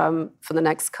least for the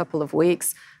next couple of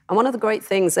weeks. And one of the great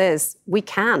things is we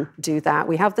can do that.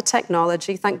 We have the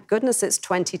technology. Thank goodness it's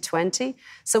 2020.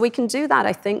 So we can do that,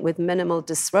 I think, with minimal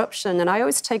disruption. And I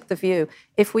always take the view,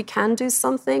 if we can do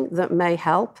something that may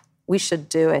help, we should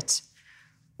do it.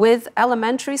 With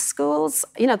elementary schools,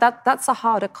 that's a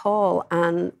harder call.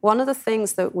 And one of the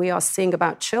things that we are seeing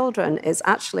about children is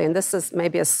actually, and this is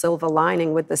maybe a silver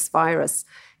lining with this virus,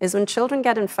 is when children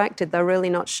get infected, they're really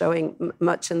not showing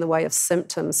much in the way of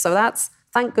symptoms. So that's,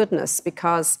 thank goodness,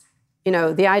 because,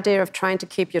 the idea of trying to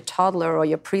keep your toddler or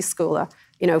your preschooler,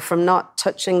 from not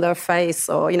touching their face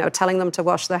or, telling them to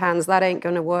wash their hands, that ain't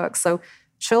going to work. So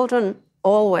children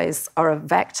always are a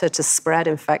vector to spread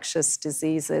infectious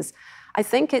diseases. I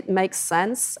think it makes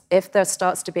sense if there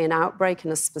starts to be an outbreak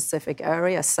in a specific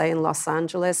area, say in Los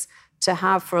Angeles, to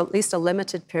have for at least a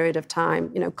limited period of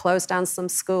time, close down some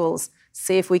schools,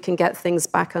 see if we can get things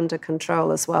back under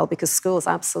control as well, because schools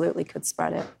absolutely could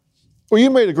spread it. Well, you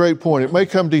made a great point. It may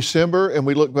come December and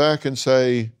we look back and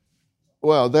say,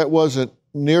 wow, that wasn't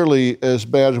nearly as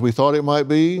bad as we thought it might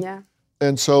be. Yeah.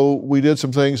 And so we did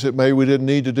some things that maybe we didn't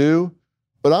need to do.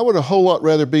 But I would a whole lot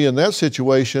rather be in that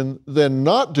situation than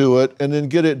not do it and then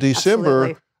get it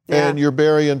December and you're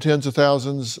burying tens of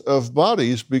thousands of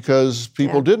bodies because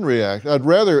people didn't react. I'd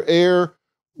rather err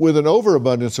with an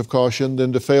overabundance of caution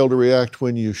than to fail to react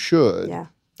when you should. Yeah,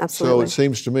 absolutely. So it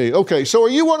seems to me. Okay, so are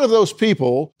you one of those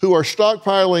people who are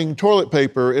stockpiling toilet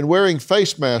paper and wearing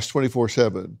face masks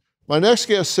 24/7? My next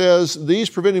guest says these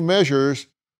preventive measures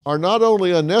are not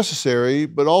only unnecessary,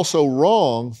 but also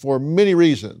wrong for many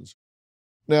reasons.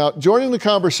 Now, joining the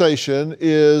conversation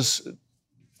is,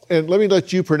 and let me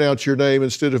let you pronounce your name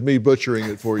instead of me butchering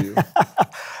it for you.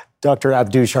 Dr.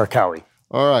 Abdul Sharkawi.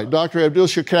 All right, Dr. Abdul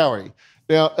Sharkawi.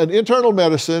 Now, an internal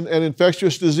medicine and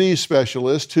infectious disease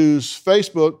specialist whose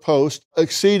Facebook post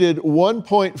exceeded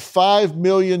 1.5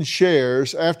 million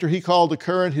shares after he called the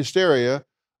current hysteria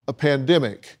a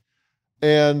pandemic.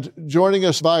 And joining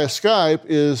us via Skype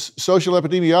is social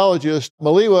epidemiologist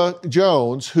Maliwa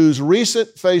Jones, whose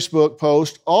recent Facebook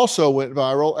post also went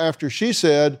viral after she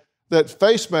said that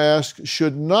face masks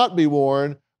should not be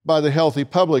worn by the healthy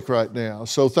public right now.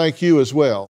 So thank you as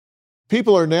well.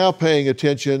 People are now paying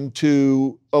attention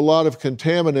to a lot of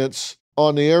contaminants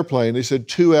on the airplane. They said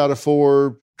 2 out of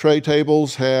 4 tray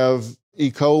tables have E.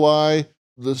 coli,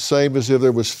 the same as if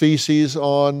there was feces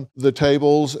on the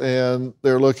tables, and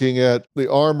they're looking at the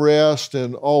armrest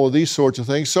and all of these sorts of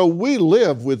things. So we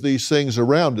live with these things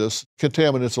around us,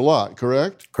 contaminants a lot,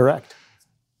 correct? Correct.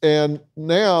 And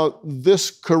now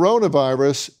this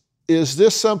coronavirus, is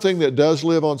this something that does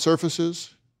live on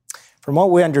surfaces? From what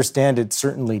we understand, it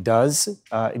certainly does.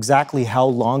 Exactly how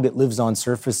long it lives on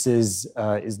surfaces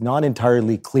is not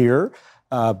entirely clear.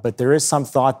 But there is some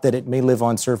thought that it may live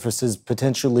on surfaces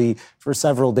potentially for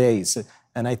several days.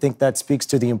 And I think that speaks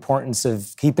to the importance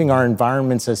of keeping our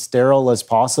environments as sterile as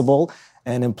possible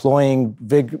and employing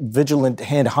vigilant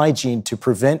hand hygiene to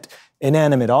prevent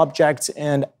inanimate objects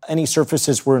and any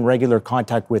surfaces we're in regular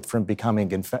contact with from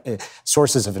becoming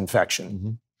sources of infection.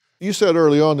 Mm-hmm. You said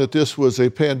early on that this was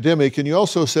a pandemic, and you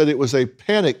also said it was a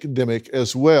panic-demic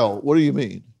as well. What do you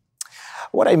mean?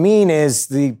 What I mean is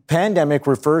the pandemic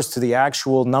refers to the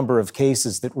actual number of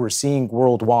cases that we're seeing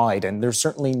worldwide, and there's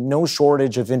certainly no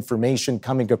shortage of information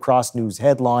coming across news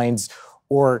headlines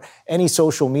or any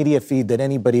social media feed that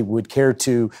anybody would care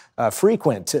to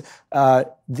frequent.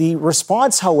 The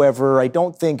response, however, I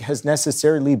don't think has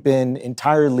necessarily been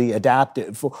entirely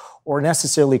adaptive or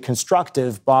necessarily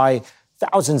constructive by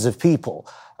thousands of people.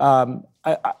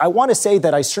 I want to say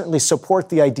that I certainly support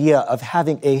the idea of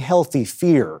having a healthy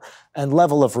fear and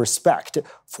level of respect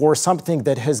for something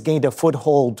that has gained a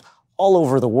foothold all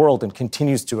over the world and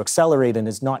continues to accelerate and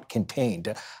is not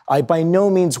contained. I by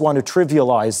no means want to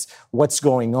trivialize what's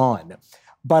going on.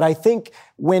 But I think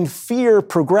when fear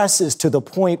progresses to the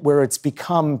point where it's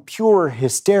become pure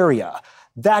hysteria,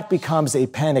 that becomes a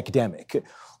panicdemic.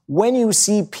 When you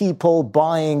see people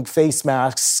buying face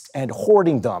masks and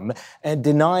hoarding them and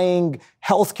denying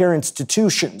healthcare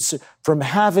institutions from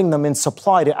having them in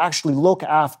supply to actually look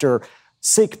after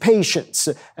sick patients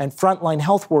and frontline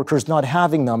health workers not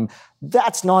having them,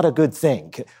 that's not a good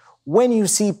thing. When you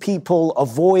see people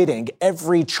avoiding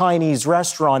every Chinese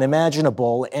restaurant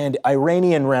imaginable and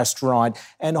Iranian restaurant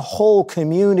and whole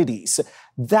communities,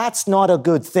 that's not a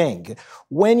good thing.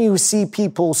 When you see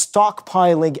people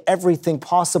stockpiling everything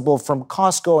possible from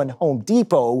Costco and Home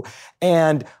Depot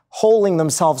and holding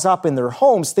themselves up in their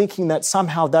homes, thinking that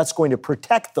somehow that's going to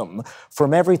protect them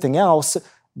from everything else,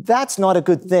 that's not a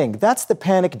good thing. That's the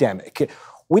panicdemic.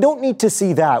 We don't need to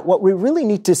see that. What we really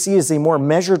need to see is a more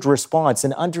measured response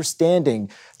and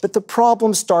understanding that the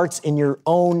problem starts in your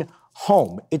own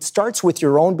home. It starts with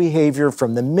your own behavior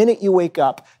from the minute you wake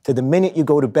up to the minute you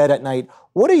go to bed at night.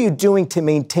 What are you doing to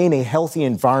maintain a healthy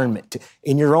environment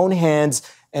in your own hands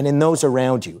and in those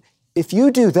around you? If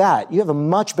you do that, you have a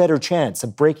much better chance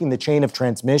of breaking the chain of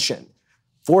transmission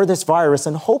for this virus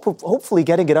and hopefully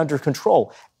getting it under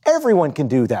control. Everyone can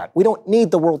do that. We don't need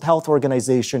the World Health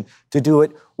Organization to do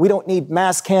it. We don't need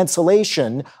mass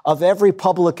cancellation of every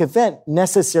public event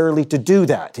necessarily to do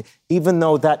that, even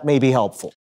though that may be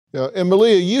helpful. Yeah, and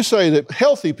Malia, you say that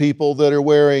healthy people that are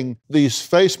wearing these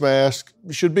face masks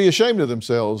should be ashamed of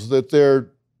themselves, that they're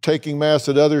taking masks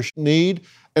that others need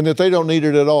and that they don't need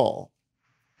it at all.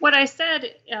 What I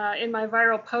said in my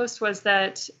viral post was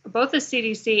that both the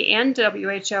CDC and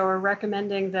WHO are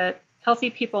recommending that healthy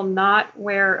people not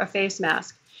wear a face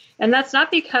mask. And that's not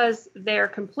because they're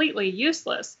completely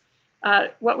useless.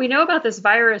 What we know about this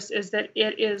virus is that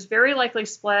it is very likely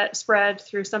spread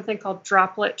through something called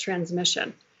droplet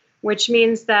transmission, which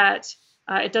means that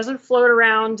it doesn't float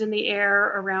around in the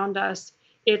air around us.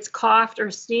 It's coughed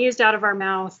or sneezed out of our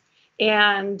mouth.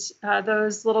 And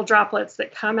those little droplets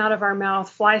that come out of our mouth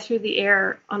fly through the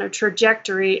air on a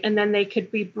trajectory, and then they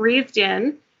could be breathed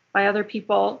in by other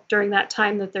people during that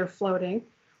time that they're floating,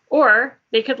 or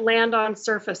they could land on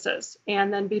surfaces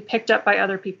and then be picked up by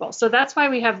other people. So that's why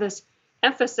we have this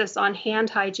emphasis on hand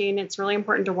hygiene. It's really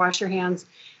important to wash your hands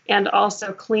and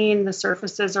also clean the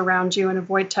surfaces around you and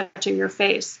avoid touching your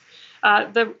face.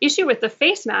 The issue with the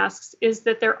face masks is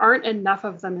that there aren't enough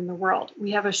of them in the world.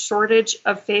 We have a shortage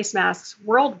of face masks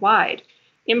worldwide,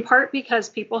 in part because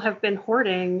people have been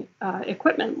hoarding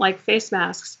equipment like face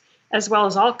masks, as well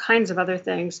as all kinds of other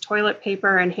things, toilet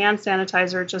paper and hand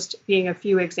sanitizer just being a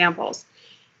few examples.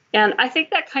 And I think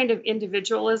that kind of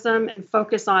individualism and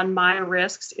focus on my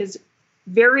risks is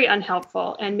very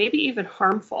unhelpful and maybe even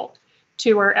harmful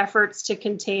to our efforts to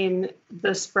contain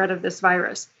the spread of this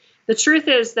virus. The truth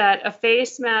is that a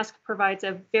face mask provides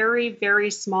a very,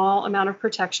 very small amount of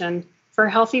protection for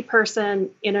a healthy person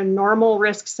in a normal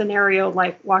risk scenario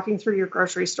like walking through your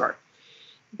grocery store.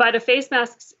 But a face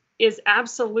mask is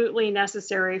absolutely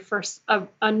necessary for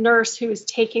a nurse who is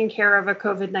taking care of a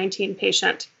COVID-19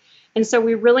 patient. And so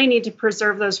we really need to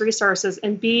preserve those resources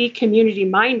and be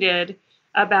community-minded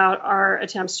about our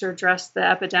attempts to address the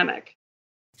epidemic.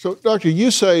 So, Doctor, you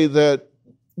say that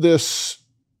this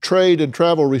trade and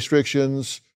travel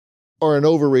restrictions are an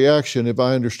overreaction, if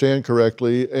I understand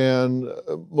correctly. And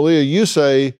Malia, you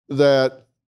say that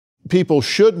people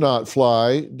should not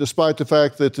fly, despite the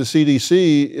fact that the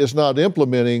CDC is not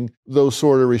implementing those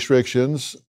sort of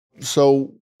restrictions.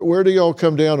 So where do y'all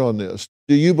come down on this?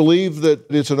 Do you believe that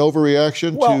it's an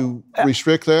overreaction to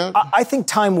restrict that? I think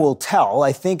time will tell.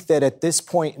 I think that at this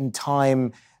point in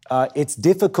time, it's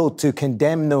difficult to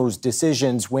condemn those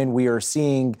decisions when we are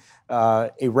seeing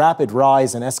a rapid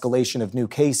rise and escalation of new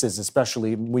cases,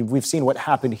 especially we've seen what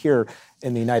happened here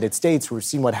in the United States. We've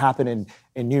seen what happened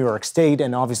in New York State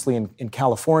and obviously in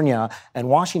California and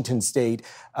Washington State.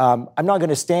 I'm not going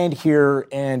to stand here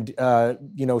and,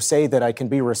 say that I can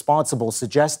be responsible,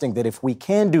 suggesting that if we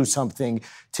can do something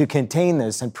to contain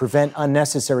this and prevent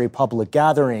unnecessary public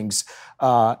gatherings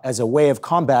as a way of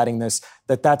combating this,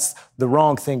 that's the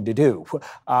wrong thing to do.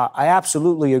 I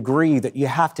absolutely agree that you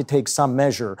have to take some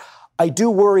measure. I do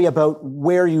worry about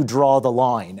where you draw the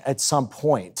line at some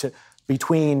point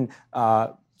between,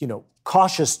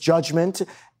 cautious judgment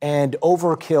and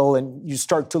overkill, and you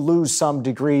start to lose some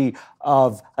degree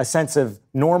of a sense of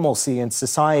normalcy in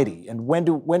society. And when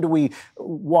do we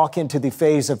walk into the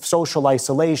phase of social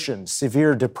isolation,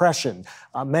 severe depression,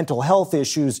 mental health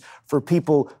issues for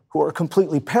people who are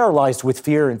completely paralyzed with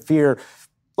fear?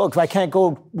 Look, if I can't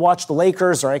go watch the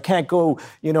Lakers, or I can't go,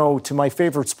 to my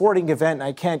favorite sporting event, and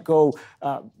I can't go,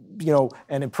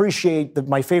 and appreciate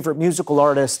my favorite musical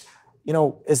artist,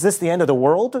 is this the end of the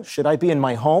world? Should I be in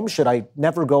my home? Should I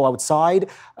never go outside?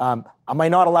 Am I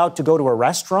not allowed to go to a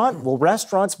restaurant? Will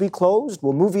restaurants be closed?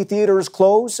 Will movie theaters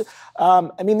close?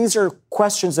 These are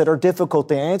questions that are difficult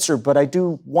to answer, but I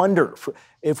do wonder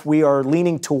if we are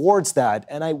leaning towards that.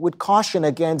 And I would caution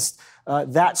against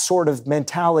that sort of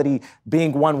mentality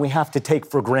being one we have to take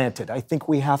for granted. I think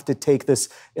we have to take this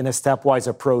in a stepwise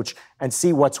approach and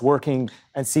see what's working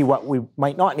and see what we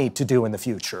might not need to do in the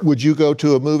future. Would you go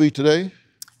to a movie today?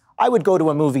 I would go to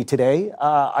a movie today.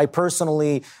 I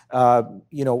personally,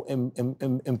 employ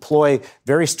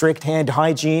very strict hand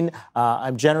hygiene.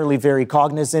 I'm generally very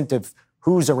cognizant of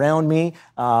who's around me.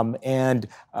 And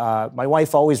my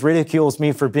wife always ridicules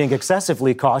me for being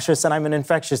excessively cautious, and I'm an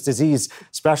infectious disease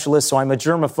specialist, so I'm a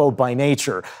germaphobe by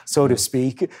nature, so to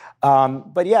speak.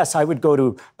 But yes, I would go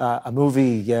to a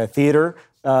movie theater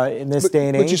in this day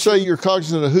and age. But you say you're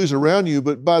cognizant of who's around you,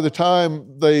 but by the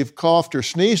time they've coughed or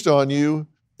sneezed on you,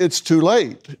 it's too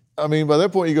late. By that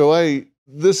point you go, hey,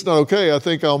 this is not okay, I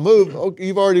think I'll move. Oh,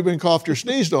 you've already been coughed or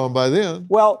sneezed on by then.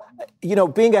 Well,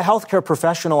 being a healthcare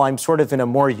professional, I'm sort of in a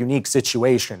more unique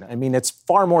situation. It's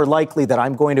far more likely that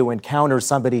I'm going to encounter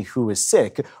somebody who is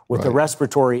sick with a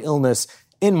respiratory illness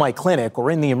in my clinic or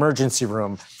in the emergency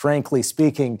room, frankly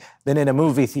speaking, than in a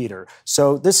movie theater.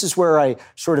 So this is where I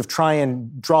sort of try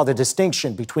and draw the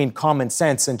distinction between common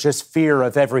sense and just fear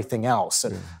of everything else.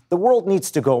 Yeah. The world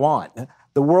needs to go on.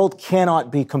 The world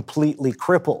cannot be completely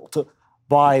crippled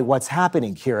by what's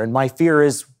happening here. And my fear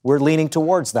is we're leaning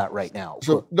towards that right now.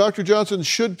 So, Dr. Johnson,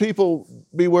 should people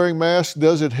be wearing masks?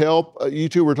 Does it help? You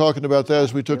two were talking about that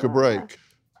as we took a break.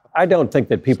 I don't think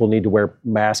that people need to wear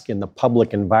masks in the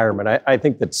public environment. I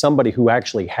think that somebody who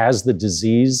actually has the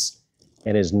disease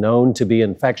and is known to be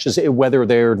infectious, whether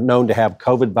they're known to have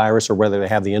COVID virus or whether they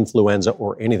have the influenza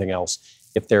or anything else,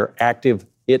 if they're active,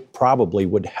 it probably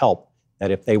would help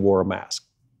that if they wore a mask.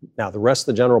 Now, the rest of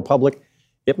the general public,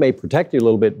 it may protect you a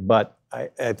little bit, but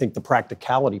I think the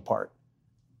practicality part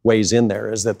weighs in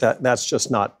there, is that's just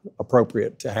not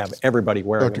appropriate to have everybody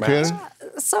wearing a mask.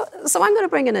 So I'm going to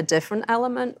bring in a different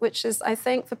element, which is, I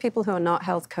think, for people who are not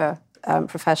healthcare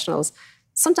professionals,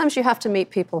 sometimes you have to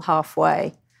meet people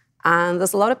halfway. And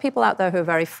there's a lot of people out there who are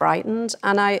very frightened.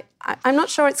 And I'm not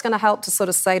sure it's going to help to sort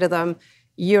of say to them,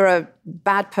 you're a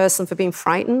bad person for being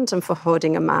frightened and for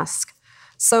hoarding a mask.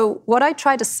 So what I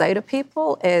try to say to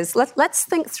people is, let's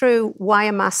think through why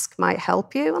a mask might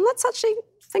help you, and let's actually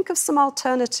think of some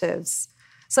alternatives.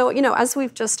 So, as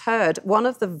we've just heard, one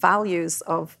of the values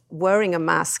of wearing a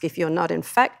mask if you're not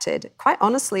infected, quite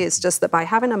honestly, is just that by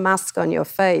having a mask on your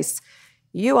face,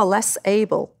 you are less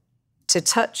able to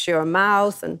touch your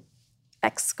mouth and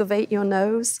excavate your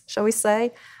nose, shall we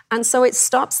say. And so it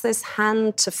stops this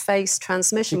hand-to-face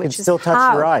transmission, which is You can still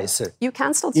touch your eyes. You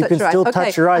can still touch your eyes. You can still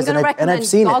touch your eyes, and I've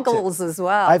seen goggles as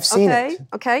well. I've seen it.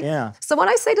 Okay. Yeah. So what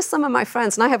I say to some of my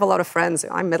friends, and I have a lot of friends,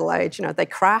 I'm middle-aged, they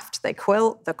craft, they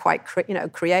quilt, they're quite,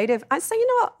 creative. I say,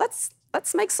 what,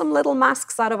 let's make some little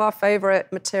masks out of our favorite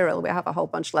material. We have a whole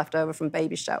bunch left over from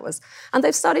baby showers. And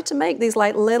they've started to make these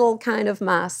little kind of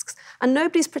masks. And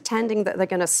nobody's pretending that they're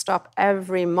going to stop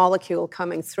every molecule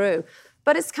coming through.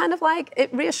 But it's kind of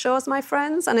it reassures my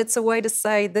friends, and it's a way to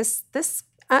say this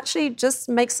actually just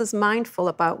makes us mindful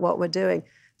about what we're doing.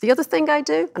 The other thing I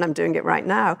do, and I'm doing it right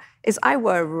now, is I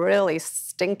wear really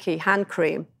stinky hand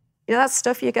cream. That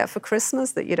stuff you get for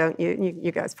Christmas that you don't,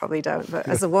 you guys probably don't, but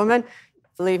as a woman,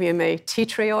 believe you me, tea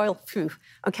tree oil, phew,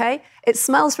 okay? It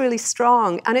smells really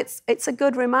strong, and it's a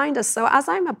good reminder. So as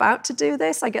I'm about to do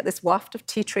this, I get this waft of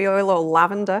tea tree oil or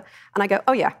lavender, and I go,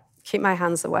 oh yeah, keep my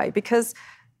hands away, because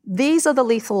these are the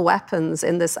lethal weapons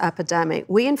in this epidemic.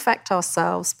 We infect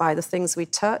ourselves by the things we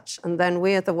touch, and then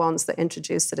we are the ones that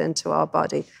introduce it into our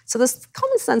body. So there's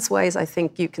common sense ways, I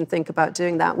think, you can think about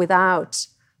doing that without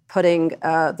putting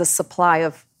the supply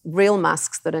of real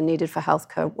masks that are needed for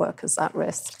healthcare workers at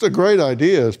risk. It's a great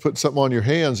idea, is put something on your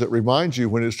hands that reminds you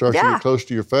when it starts to get close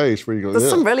to your face, where you go, there's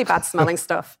some really bad smelling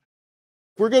stuff.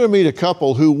 We're going to meet a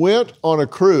couple who went on a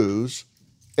cruise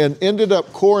and ended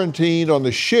up quarantined on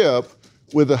the ship,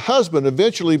 with the husband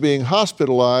eventually being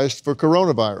hospitalized for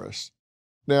coronavirus.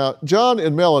 Now, John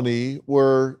and Melanie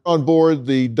were on board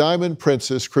the Diamond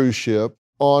Princess cruise ship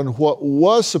on what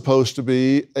was supposed to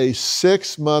be a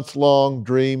 6-month-long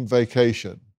dream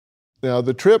vacation. Now,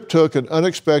 the trip took an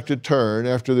unexpected turn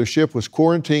after the ship was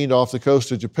quarantined off the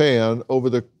coast of Japan over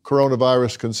the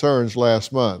coronavirus concerns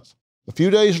last month. A few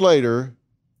days later,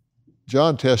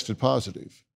 John tested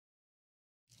positive.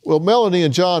 Well, Melanie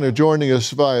and John are joining us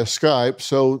via Skype,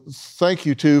 so thank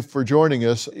you two for joining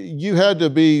us. You had to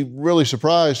be really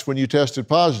surprised when you tested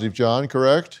positive, John,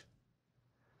 correct?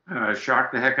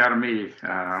 Shocked the heck out of me.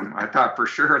 I thought for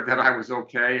sure that I was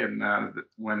okay, and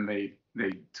when they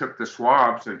took the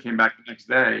swabs and came back the next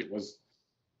day, it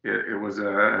was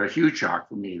a huge shock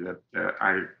for me that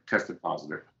I tested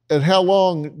positive. And how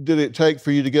long did it take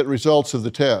for you to get results of the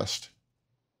test?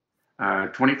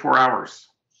 24 hours.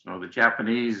 So the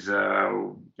Japanese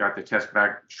got the test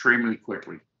back extremely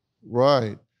quickly.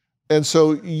 Right. And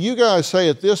so you guys say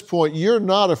at this point, you're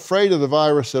not afraid of the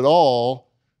virus at all,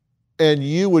 and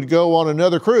you would go on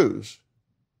another cruise.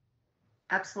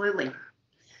 Absolutely.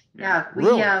 Yeah.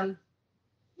 Really?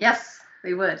 Yes,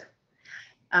 we would.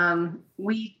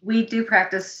 We do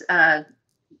practice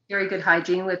very good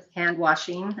hygiene with hand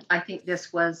washing. I think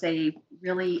this was a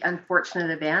really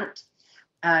unfortunate event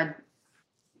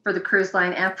for the cruise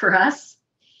line and for us.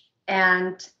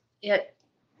 And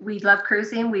we love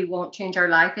cruising. We won't change our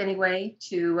life anyway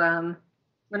we're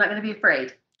not going to be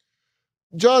afraid.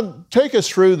 John, take us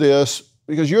through this,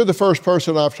 because you're the first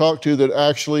person I've talked to that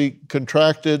actually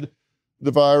contracted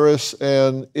the virus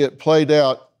and it played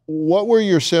out. What were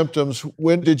your symptoms?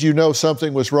 When did you know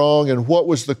something was wrong, and what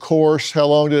was the course? How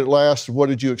long did it last, and what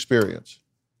did you experience?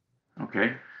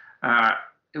 Okay.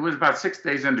 It was about 6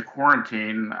 days into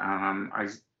quarantine.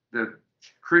 The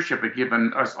cruise ship had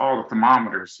given us all the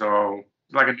thermometers, so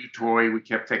it's like a new toy. We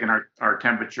kept taking our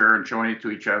temperature and showing it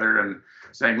to each other and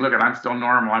saying, look, I'm still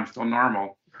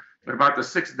normal. But about the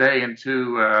 6th day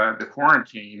into the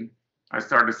quarantine, I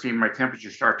started seeing my temperature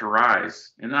start to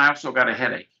rise. And then I also got a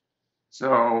headache.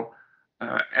 So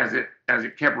as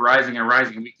it kept rising and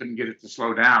rising, we couldn't get it to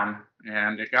slow down.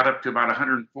 And it got up to about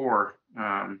 104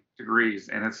 degrees,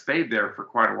 and it stayed there for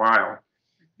quite a while.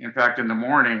 In fact, in the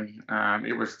morning,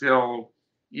 it was still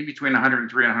in between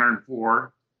 103 and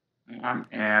 104,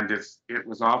 and it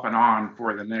was off and on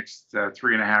for the next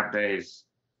 3.5 days.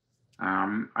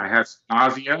 I had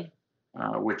nausea,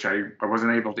 which I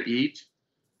wasn't able to eat,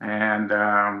 and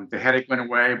the headache went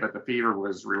away, but the fever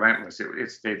was relentless.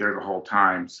 It stayed there the whole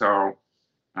time. So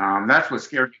that's what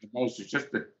scared me the most, is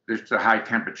just the high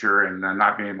temperature and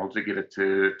not being able to get it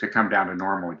to come down to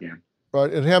normal again.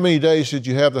 Right. And how many days did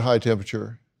you have the high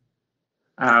temperature?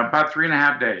 About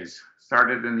 3.5 days.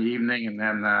 Started in the evening, and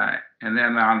then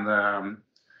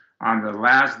on the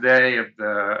last day of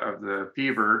the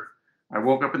fever, I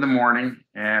woke up in the morning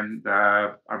and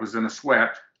I was in a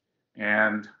sweat,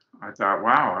 and I thought,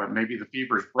 wow, maybe the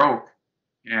fever's broke.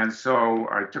 And so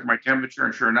I took my temperature,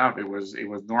 and sure enough, it was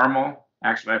normal.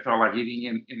 Actually, I felt like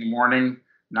eating in the morning.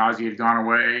 Nausea had gone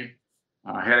away,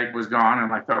 headache was gone,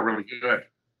 and I felt really good.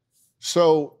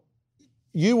 So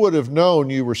you would have known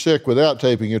you were sick without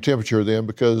taking your temperature then,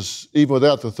 because even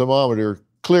without the thermometer,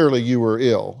 clearly you were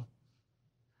ill.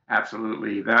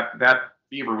 Absolutely. That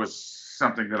fever was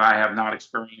something that I have not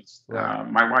experienced. Right.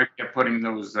 My wife kept putting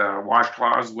those wet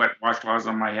washcloths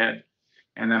on my head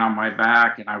and then on my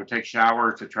back, and I would take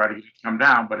showers to try to get it to come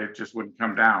down, but it just wouldn't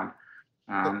come down.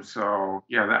 So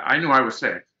yeah, I knew I was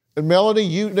sick. And Melanie,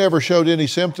 you never showed any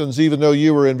symptoms, even though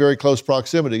you were in very close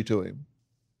proximity to him.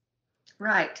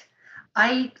 Right.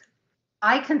 I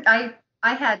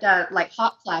had like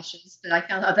hot flashes, but I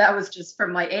found out that was just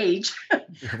from my age,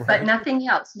 right. But nothing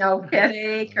else. No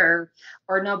headache or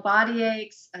no body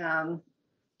aches.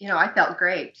 I felt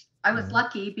great. I was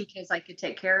lucky because I could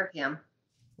take care of him.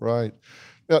 Right.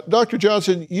 Now, Dr.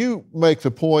 Johnson, you make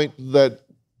the point that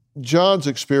John's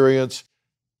experience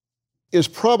is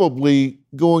probably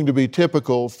going to be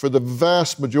typical for the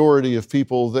vast majority of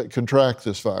people that contract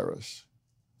this virus.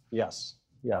 Yes.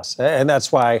 And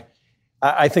that's why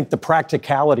I think the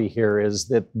practicality here is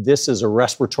that this is a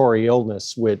respiratory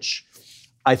illness, which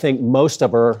I think most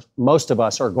of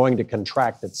us are going to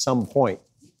contract at some point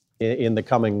in the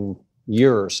coming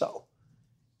year or so.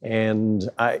 And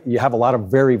you have a lot of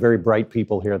very, very bright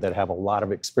people here that have a lot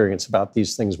of experience about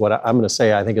these things. What I'm going to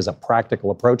say, I think, is a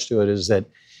practical approach to it is that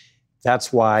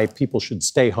that's why people should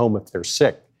stay home if they're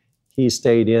sick. He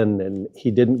stayed in and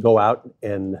he didn't go out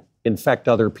and infect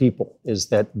other people, is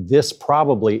that this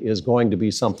probably is going to be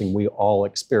something we all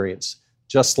experience,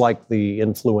 just like the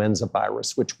influenza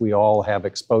virus, which we all have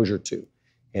exposure to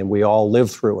and we all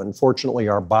live through. Unfortunately,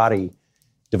 our body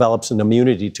develops an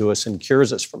immunity to us and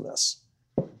cures us from this.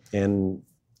 And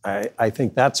I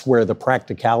think that's where the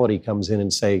practicality comes in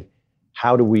and say,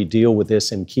 how do we deal with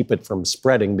this and keep it from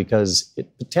spreading? Because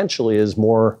it potentially is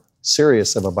more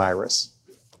serious of a virus.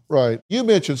 Right. You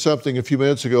mentioned something a few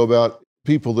minutes ago about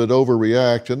people that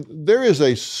overreact. And there is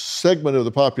a segment of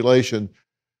the population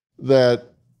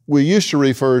that we used to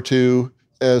refer to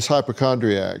as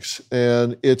hypochondriacs.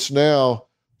 And it's now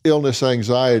illness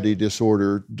anxiety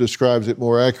disorder, describes it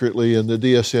more accurately in the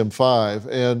DSM-5.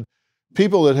 And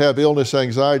people that have illness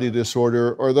anxiety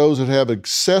disorder are those that have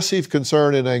excessive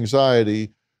concern and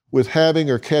anxiety with having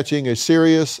or catching a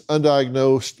serious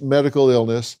undiagnosed medical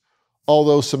illness,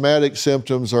 although somatic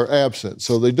symptoms are absent.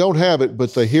 So they don't have it,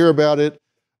 but they hear about it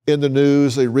in the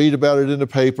news, they read about it in the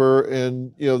paper,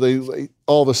 and they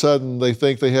all of a sudden they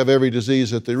think they have every disease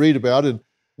that they read about. And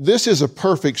this is a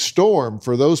perfect storm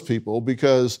for those people,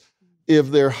 because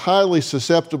if they're highly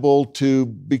susceptible to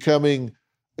becoming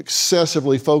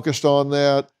excessively focused on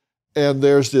that, and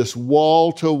there's this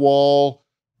wall-to-wall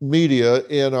media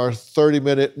in our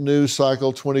 30-minute news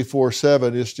cycle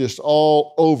 24/7, it's just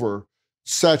all over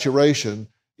saturation.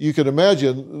 You can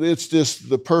imagine it's just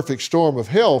the perfect storm of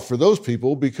hell for those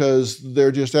people, because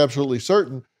they're just absolutely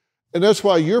certain. And that's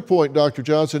why your point, Dr.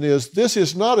 Johnson, is this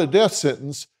is not a death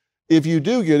sentence. If you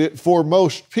do get it, for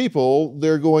most people,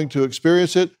 they're going to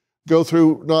experience it, go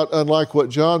through not unlike what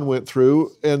John went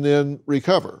through, and then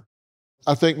recover.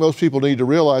 I think most people need to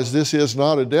realize this is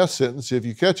not a death sentence if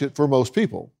you catch it for most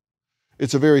people.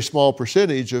 It's a very small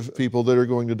percentage of people that are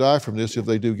going to die from this if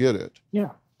they do get it.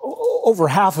 Yeah. Over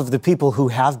half of the people who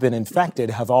have been infected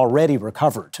have already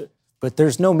recovered, but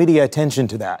there's no media attention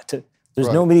to that. There's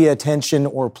no media attention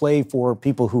or play for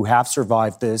people who have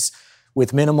survived this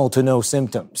with minimal to no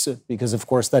symptoms, because, of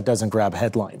course, that doesn't grab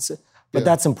headlines. But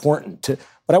that's important.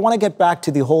 But I want to get back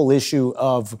to the whole issue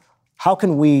of how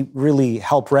can we really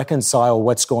help reconcile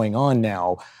what's going on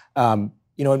now? And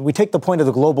we take the point of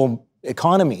the global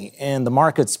economy and the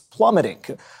markets plummeting.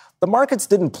 The markets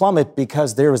didn't plummet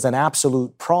because there was an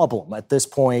absolute problem at this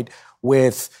point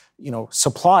with,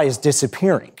 supplies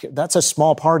disappearing. That's a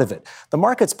small part of it. The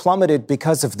markets plummeted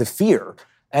because of the fear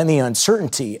and the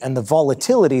uncertainty and the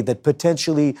volatility that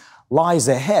potentially lies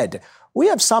ahead. We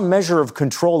have some measure of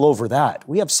control over that.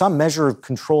 We have some measure of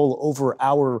control over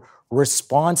our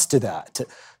response to that.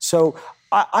 So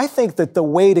I think that the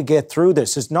way to get through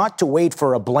this is not to wait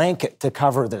for a blanket to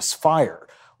cover this fire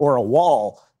or a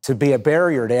wall to be a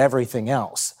barrier to everything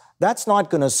else. That's not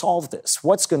going to solve this.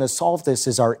 What's going to solve this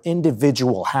is our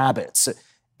individual habits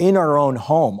in our own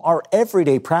home, our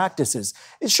everyday practices.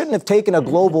 It shouldn't have taken a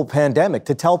global pandemic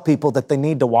to tell people that they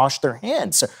need to wash their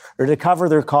hands or to cover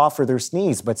their cough or their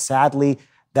sneeze, but sadly,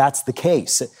 that's the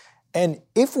case. And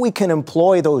if we can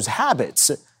employ those habits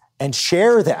and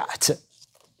share that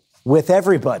with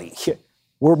everybody,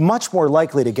 we're much more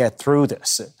likely to get through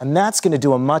this. And that's going to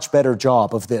do a much better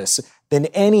job of this than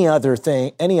any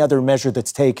other measure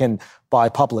that's taken by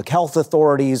public health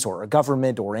authorities or a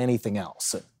government or anything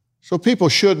else. So people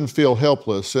shouldn't feel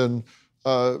helpless. And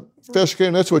Professor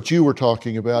Kane, that's what you were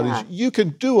talking about, is you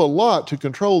can do a lot to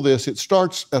control this. It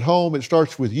starts at home. It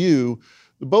starts with you.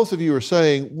 Both of you are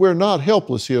saying we're not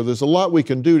helpless here. There's a lot we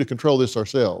can do to control this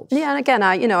ourselves. Yeah, and again,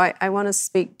 I want to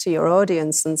speak to your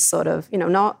audience and sort of,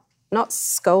 not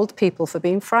scold people for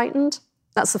being frightened.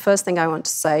 That's the first thing I want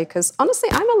to say, because honestly,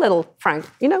 I'm a little frank.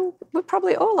 We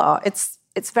probably all are.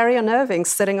 It's very unnerving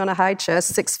sitting on a high chair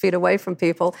 6 feet away from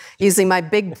people, using my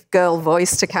big girl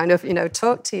voice to kind of,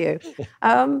 talk to you.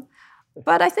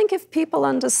 But I think if people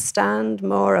understand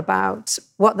more about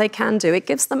what they can do, it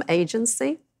gives them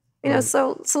agency.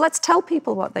 So let's tell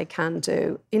people what they can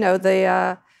do.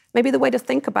 Maybe the way to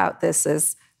think about this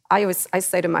is, I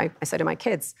say to my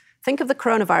kids, think of the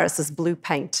coronavirus as blue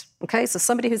paint. Okay, so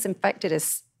somebody who's infected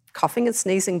is coughing and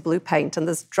sneezing blue paint, and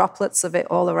there's droplets of it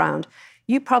all around.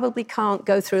 You probably can't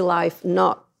go through life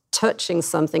not touching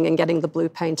something and getting the blue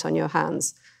paint on your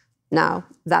hands. Now,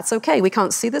 that's okay. We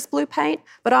can't see this blue paint,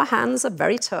 but our hands are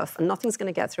very tough and nothing's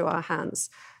going to get through our hands.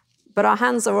 But our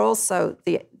hands are also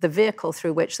the vehicle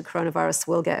through which the coronavirus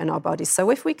will get in our bodies.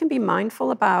 So if we can be mindful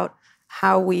about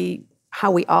how we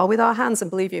how we are with our hands.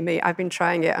 And believe you me, I've been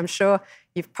trying it. I'm sure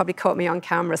you've probably caught me on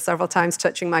camera several times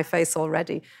touching my face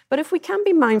already. But if we can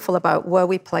be mindful about where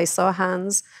we place our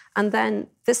hands, and then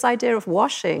this idea of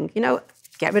washing,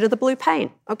 get rid of the blue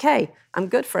paint. Okay, I'm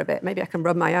good for a bit. Maybe I can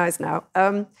rub my eyes now.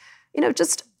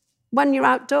 Just when you're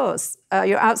outdoors,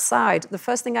 you're outside, the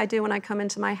first thing I do when I come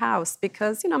into my house,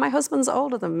 because, my husband's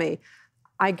older than me,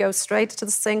 I go straight to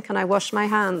the sink and I wash my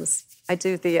hands. I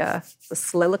do the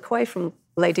soliloquy from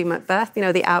Lady Macbeth,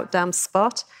 the out damn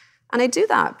spot. And I do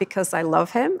that because I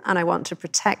love him and I want to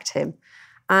protect him.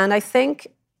 And I think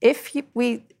if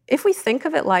we think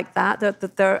of it like that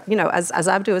there, as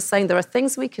Abdu was saying, there are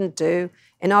things we can do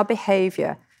in our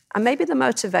behavior. And maybe the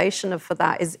motivation for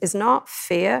that is not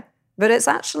fear, but it's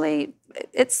actually,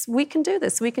 we can do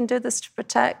this. We can do this to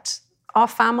protect our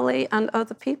family and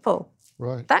other people.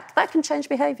 Right. That can change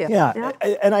behavior. Yeah.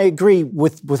 And I agree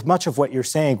with much of what you're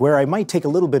saying. Where I might take a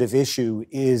little bit of issue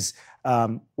is,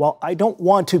 I don't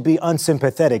want to be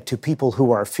unsympathetic to people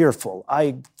who are fearful.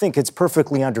 I think it's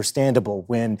perfectly understandable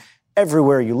when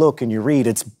everywhere you look and you read,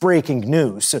 it's breaking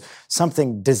news.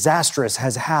 Something disastrous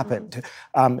has happened.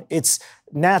 It's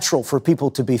natural for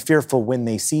people to be fearful when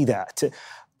they see that.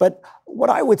 But what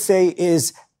I would say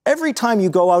is every time you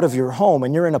go out of your home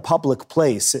and you're in a public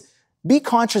place, be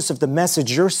conscious of the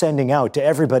message you're sending out to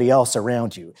everybody else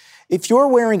around you. If you're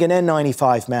wearing an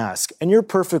N95 mask and you're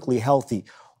perfectly healthy,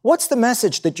 what's the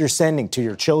message that you're sending to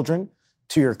your children,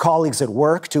 to your colleagues at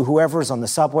work, to whoever's on the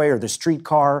subway or the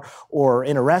streetcar or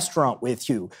in a restaurant with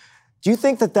you? Do you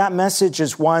think that message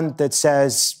is one that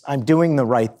says, I'm doing the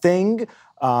right thing,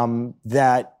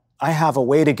 that I have a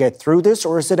way to get through this?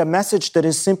 Or is it a message that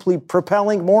is simply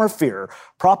propelling more fear,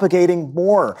 propagating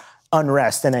more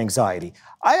unrest and anxiety?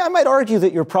 I might argue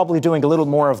that you're probably doing a little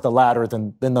more of the latter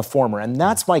than the former, and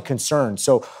that's my concern.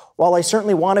 So while I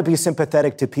certainly want to be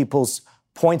sympathetic to people's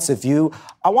points of view,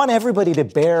 I want everybody to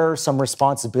bear some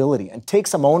responsibility and take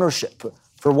some ownership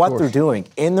for what they're doing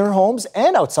in their homes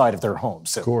and outside of their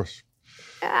homes. Of course.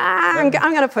 I'm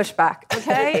going to push back,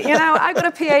 okay? I've got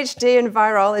a PhD in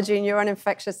virology and you're an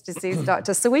infectious disease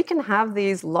doctor, so we can have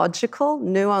these logical,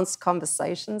 nuanced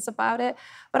conversations about it,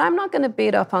 but I'm not going to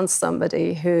beat up on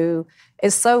somebody who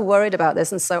is so worried about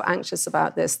this and so anxious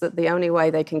about this that the only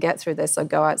way they can get through this or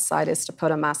go outside is to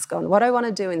put a mask on. What I want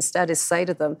to do instead is say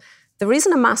to them, the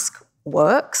reason a mask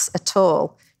works at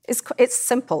all is it's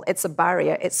simple. It's a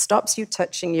barrier. It stops you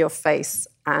touching your face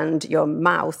and your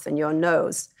mouth and your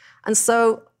nose. And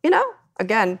so,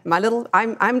 again,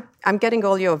 I'm getting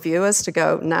all your viewers to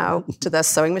go now to their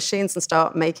sewing machines and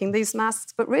start making these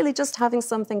masks. But really, just having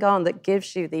something on that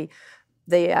gives you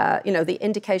the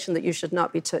indication that you should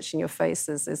not be touching your face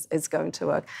is going to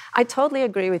work. I totally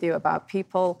agree with you about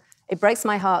people. It breaks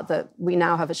my heart that we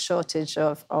now have a shortage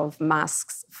of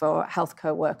masks for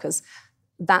healthcare workers.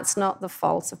 That's not the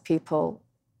fault of people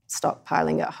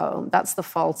stockpiling at home. That's the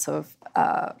fault of,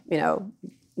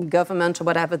 government or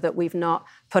whatever, that we've not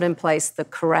put in place the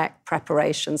correct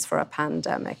preparations for a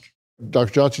pandemic.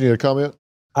 Dr. Johnson, you had a comment?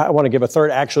 I want to give a third.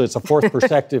 Actually, it's a fourth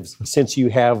perspective since you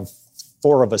have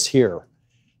four of us here.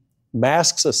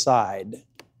 Masks aside,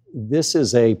 this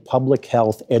is a public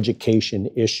health education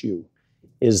issue.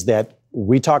 Is that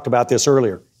we talked about this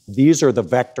earlier. These are the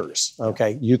vectors,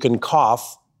 okay? You can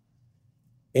cough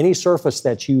any surface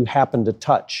that you happen to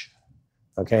touch,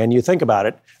 okay? And you think about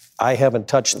it, I haven't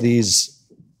touched these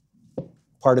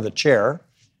part of the chair.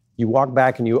 You walk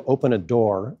back and you open a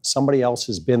door, somebody else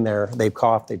has been there, they've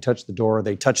coughed, they touched the door,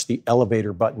 they touched the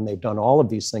elevator button, they've done all of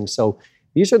these things. So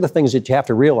these are the things that you have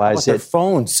to realize. Their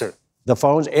phones, sir. The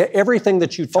phones, everything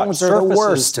that you touch, phones are the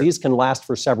worst. These can last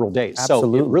for several days.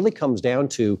 Absolutely. So it really comes down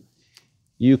to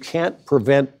you can't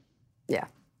prevent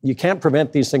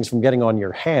these things from getting on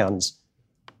your hands.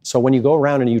 So when you go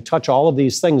around and you touch all of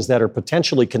these things that are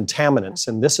potentially contaminants,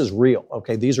 and this is real,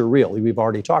 okay, these are real, we've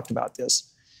already talked about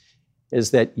this, is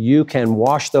that you can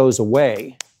wash those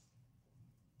away,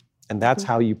 and that's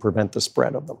how you prevent the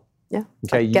spread of them. Yeah,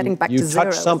 okay, like getting back to zero.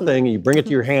 You touch something, you bring it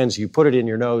to your hands, you put it in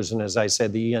your nose, and as I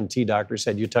said, the ENT doctor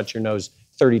said you touch your nose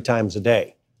 30 times a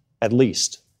day, at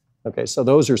least. Okay, so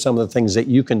those are some of the things that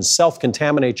you can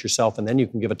self-contaminate yourself, and then you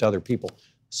can give it to other people.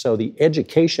 So the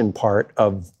education part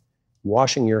of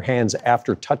washing your hands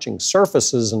after touching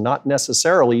surfaces and not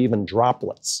necessarily even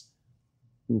droplets.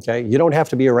 Okay, you don't have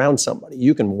to be around somebody.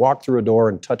 You can walk through a door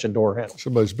and touch a door handle.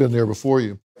 Somebody's been there before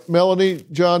you. Melanie,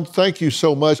 John, thank you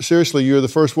so much. Seriously, you're the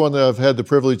first one that I've had the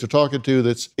privilege of talking to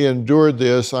that's endured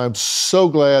this. I'm so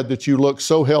glad that you look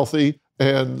so healthy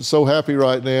and so happy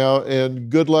right now. And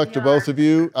good luck to both of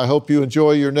you. I hope you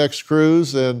enjoy your next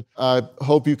cruise, and I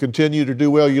hope you continue to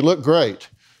do well. You look great.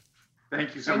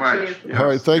 Thank you so Thank much. you. Yes. All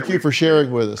right, thank you for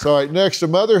sharing with us. All right, next, a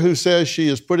mother who says she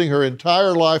is putting her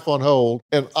entire life on hold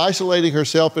and isolating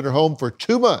herself in her home for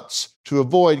 2 months to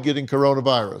avoid getting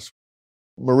coronavirus.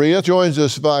 Maria joins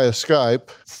us via Skype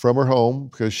from her home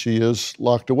because she is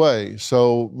locked away.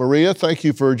 So, Maria, thank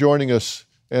you for joining us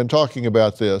and talking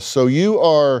about this. So you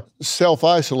are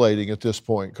self-isolating at this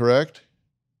point, correct?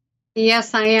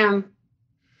 Yes, I am.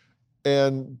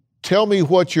 And tell me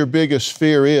what your biggest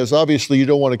fear is. Obviously, you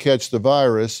don't want to catch the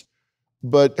virus,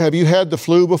 but have you had the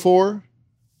flu before?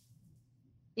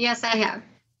 Yes, I have.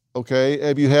 Okay.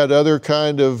 Have you had other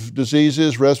kind of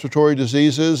diseases, respiratory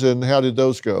diseases, and how did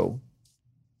those go?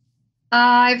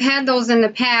 I've had those in the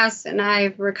past and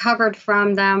I've recovered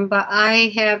from them, but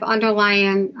I have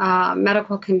underlying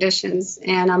medical conditions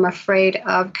and I'm afraid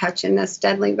of catching this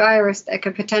deadly virus that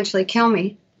could potentially kill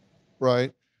me.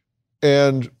 Right.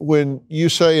 And when you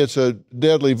say it's a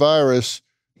deadly virus,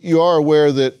 you are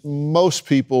aware that most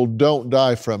people don't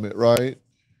die from it, right?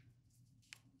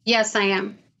 Yes, I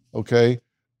am. Okay.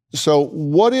 So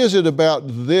what is it about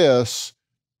this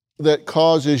that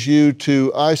causes you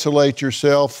to isolate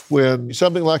yourself when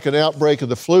something like an outbreak of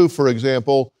the flu, for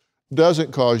example,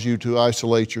 doesn't cause you to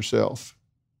isolate yourself?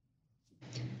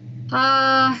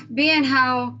 Being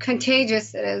how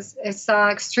contagious it is, it's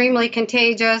extremely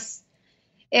contagious.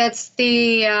 It's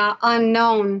the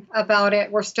unknown about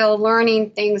it. We're still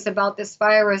learning things about this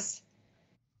virus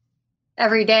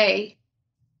every day.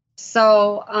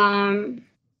 So I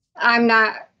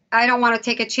don't want to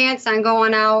take a chance on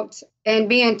going out and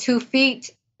being 2 feet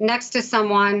next to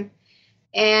someone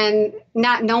and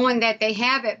not knowing that they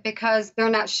have it because they're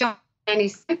not showing any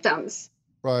symptoms.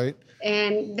 Right.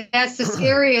 And that's the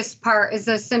scariest part, is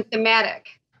the symptomatic.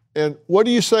 And what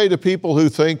do you say to people who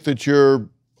think that you're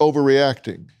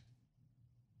overreacting?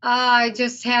 I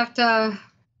just have to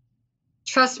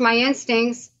trust my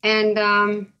instincts. And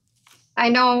I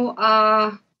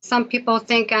know some people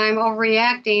think I'm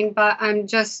overreacting, but I'm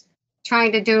just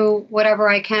trying to do whatever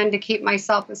I can to keep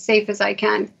myself as safe as I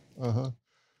can. Uh-huh.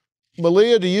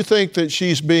 Malia, do you think that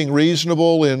she's being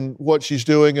reasonable in what she's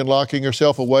doing and locking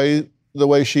herself away the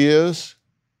way she is?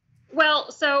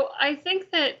 Well, so I think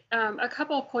that a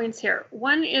couple of points here.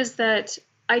 One is that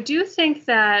I do think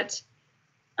that,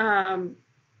 all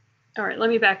right, let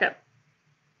me back up.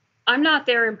 I'm not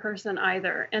there in person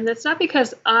either. And that's not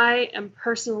because I am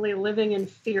personally living in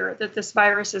fear that this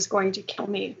virus is going to kill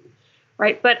me,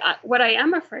 right? But what I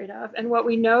am afraid of, and what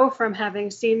we know from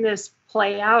having seen this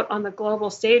play out on the global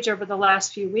stage over the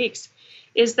last few weeks,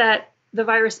 is that the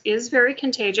virus is very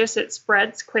contagious. It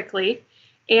spreads quickly,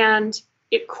 and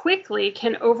it quickly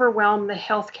can overwhelm the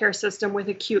healthcare system with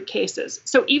acute cases.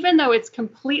 So even though it's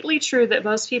completely true that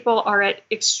most people are at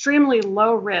extremely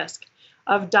low risk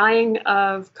of dying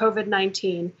of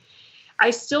COVID-19,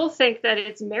 I still think that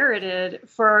it's merited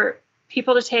for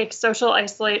people to take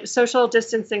social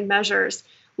distancing measures,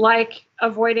 like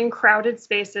avoiding crowded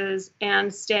spaces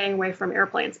and staying away from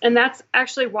airplanes. And that's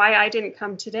actually why I didn't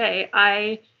come today.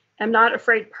 I am not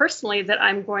afraid personally that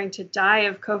I'm going to die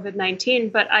of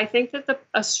COVID-19, but I think that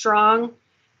a strong,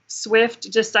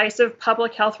 swift, decisive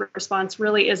public health response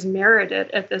really is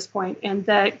merited at this point, and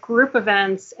that group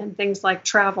events and things like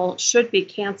travel should be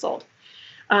canceled.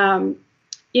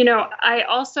 I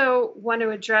also want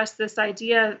to address this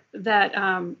idea that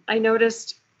I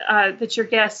noticed that your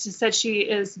guest said she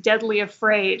is deadly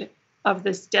afraid of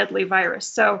this deadly virus.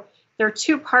 So there are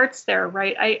two parts there,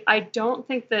 right? I don't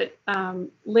think that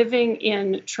living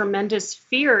in tremendous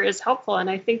fear is helpful, and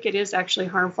I think it is actually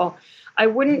harmful. I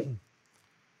wouldn't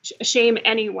shame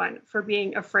anyone for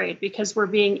being afraid, because we're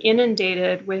being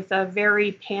inundated with a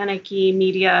very panicky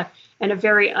media and a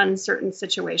very uncertain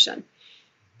situation.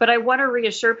 But I want to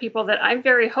reassure people that I'm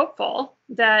very hopeful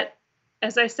that,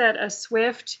 as I said, a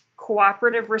swift,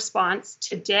 cooperative response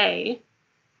today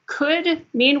could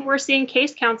mean we're seeing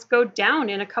case counts go down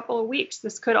in a couple of weeks.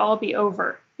 This could all be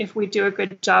over if we do a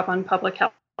good job on public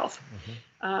health.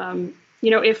 Mm-hmm.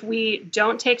 If we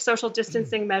don't take social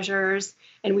distancing measures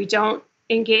and we don't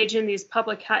engage in these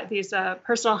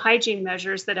personal hygiene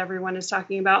measures that everyone is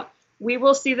talking about, we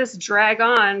will see this drag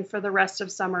on for the rest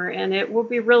of summer, and it will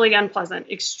be really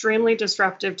unpleasant, extremely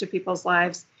disruptive to people's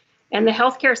lives. And the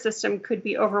healthcare system could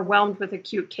be overwhelmed with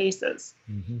acute cases,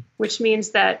 mm-hmm. which means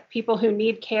that people who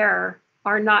need care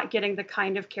are not getting the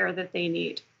kind of care that they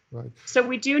need. Right. So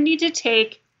we do need to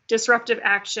take disruptive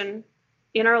action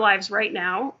in our lives right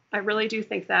now. I really do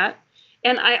think that.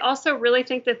 And I also really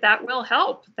think that will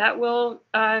help. That will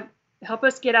help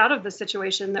us get out of the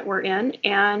situation that we're in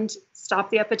and stop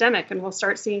the epidemic, and we'll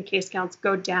start seeing case counts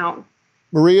go down.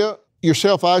 Maria, you're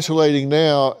self-isolating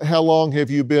now. How long have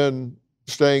you been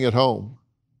staying at home?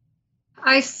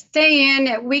 I stay in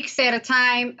at weeks at a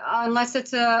time, unless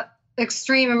it's a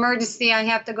extreme emergency. I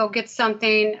have to go get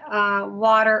something,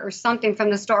 water or something from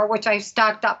the store, which I've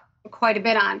stocked up quite a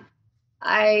bit on.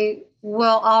 I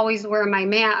will always wear my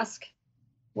mask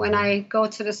when I go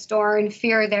to the store in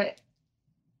fear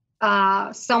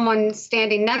that someone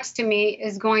standing next to me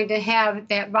is going to have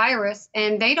that virus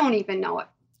and they don't even know it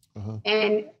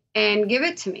and give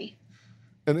it to me.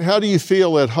 And how do you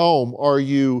feel at home? Are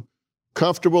you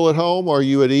comfortable at home? Are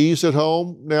you at ease at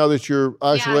home now that you're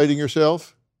isolating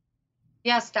yourself?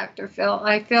 Yes, Dr. Phil.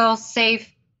 I feel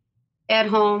safe at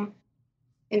home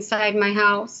inside my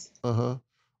house.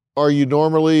 Are you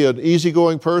normally an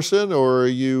easygoing person, or are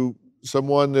you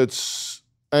someone that's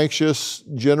anxious,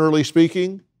 generally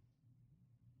speaking?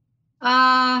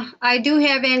 I do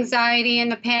have anxiety in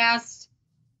the past,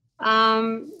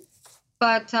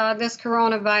 but this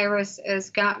coronavirus has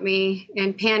got me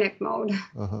in panic mode.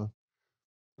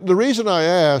 The reason I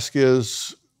ask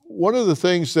is one of the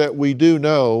things that we do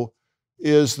know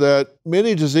is that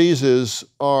many diseases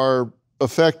are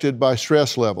affected by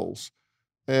stress levels.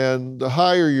 And the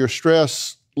higher your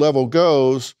stress level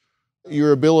goes,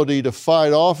 your ability to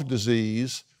fight off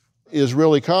disease is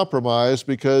really compromised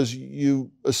because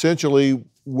you essentially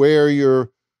wear your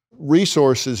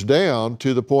resources down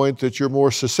to the point that you're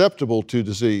more susceptible to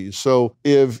disease. So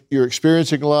if you're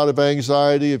experiencing a lot of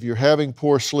anxiety, if you're having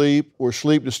poor sleep or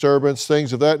sleep disturbance,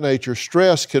 things of that nature,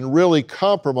 stress can really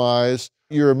compromise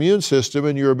your immune system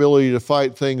and your ability to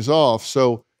fight things off.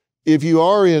 So if you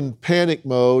are in panic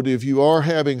mode, if you are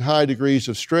having high degrees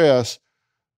of stress,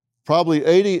 probably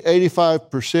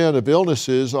 85% of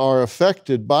illnesses are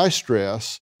affected by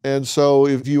stress. And so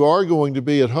if you are going to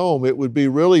be at home, it would be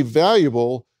really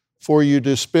valuable for you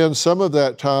to spend some of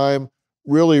that time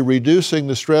really reducing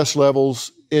the stress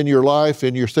levels in your life,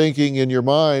 in your thinking, in your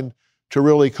mind, to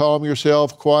really calm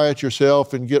yourself, quiet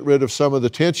yourself, and get rid of some of the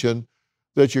tension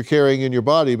that you're carrying in your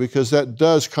body, because that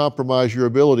does compromise your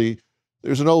ability.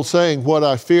 There's an old saying, what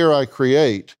I fear, I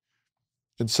create.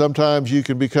 And sometimes you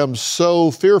can become so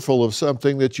fearful of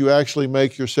something that you actually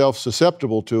make yourself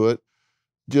susceptible to it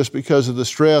just because of the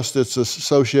stress that's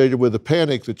associated with the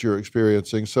panic that you're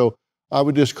experiencing. So I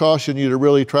would just caution you to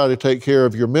really try to take care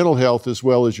of your mental health as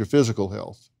well as your physical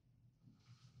health.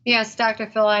 Yes, Dr.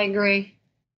 Phil, I agree.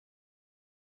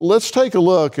 Let's take a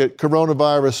look at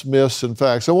coronavirus myths and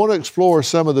facts. I want to explore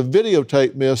some of the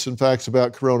videotape myths and facts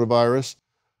about coronavirus.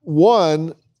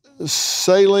 One,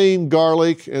 saline,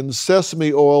 garlic, and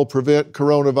sesame oil prevent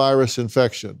coronavirus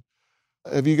infection.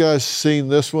 Have you guys seen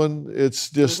this one? It's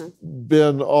just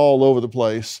been all over the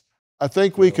place. I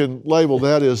think we can label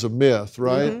that as a myth,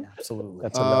 right? Absolutely.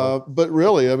 That's a no. But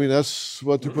really, I mean, that's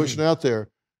what they're pushing out there.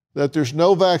 That there's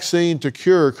no vaccine to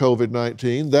cure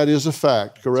COVID-19. That is a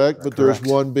fact, correct? But there's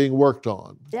one being worked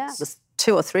on. Yeah, there's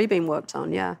 2 or 3 being worked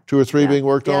on, yeah. 2 or 3 being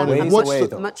worked on? Ways And what's away,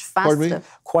 the, much faster. Pardon me?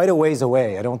 Quite a ways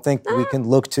away. I don't think we can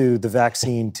look to the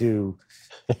vaccine to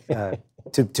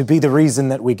be the reason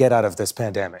that we get out of this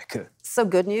pandemic. So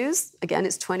good news, again,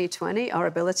 it's 2020. Our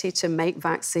ability to make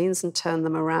vaccines and turn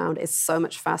them around is so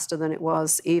much faster than it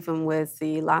was even with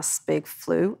the last big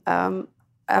flu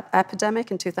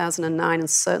epidemic in 2009, and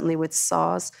certainly with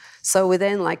SARS. So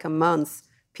within like a month,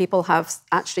 people have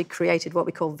actually created what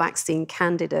we call vaccine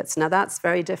candidates. Now, that's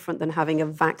very different than having a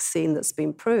vaccine that's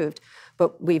been proved,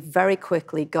 but we very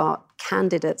quickly got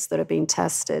candidates that are being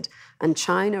tested, and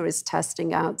China is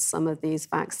testing out some of these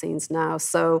vaccines now.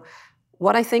 So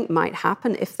what I think might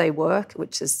happen if they work,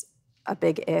 which is a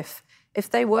big if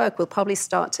they work, we'll probably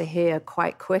start to hear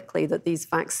quite quickly that these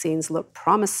vaccines look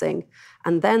promising.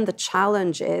 And then the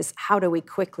challenge is, how do we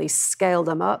quickly scale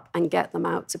them up and get them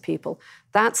out to people?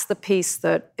 That's the piece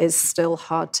that is still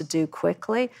hard to do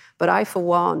quickly. But I, for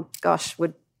one,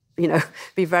 would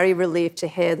be very relieved to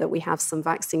hear that we have some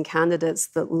vaccine candidates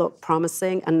that look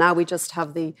promising. And now we just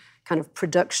have the kind of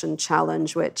production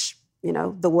challenge, which,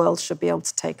 the world should be able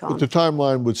to take on. But the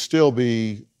timeline would still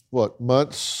be, what,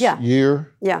 months? Yeah.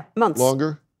 Year? Yeah, months.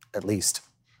 Longer? At least.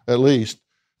 At least.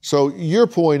 So your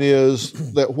point is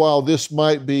that while this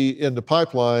might be in the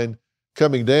pipeline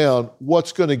coming down,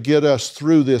 what's going to get us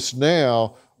through this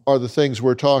now are the things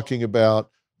we're talking about,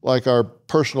 like our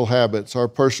personal habits, our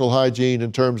personal hygiene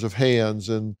in terms of hands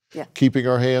and keeping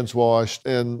our hands washed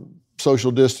and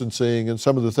social distancing and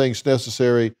some of the things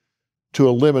necessary to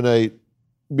eliminate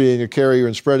being a carrier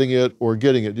and spreading it or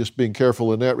getting it, just being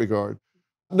careful in that regard.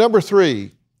 Number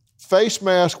 3, face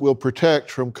mask will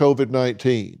protect from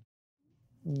COVID-19.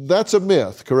 That's a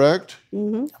myth, correct?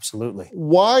 Mm-hmm. Absolutely.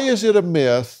 Why is it a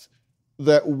myth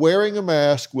that wearing a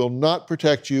mask will not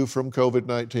protect you from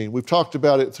COVID-19? We've talked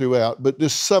about it throughout, but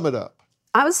just sum it up.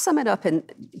 I would sum it up and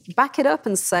back it up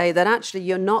and say that actually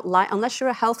you're not unless you're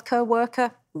a healthcare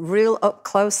worker, real up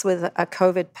close with a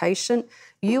COVID patient,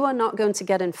 you are not going to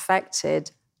get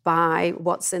infected by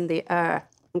what's in the air.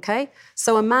 Okay?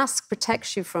 So a mask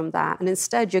protects you from that. And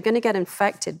instead, you're going to get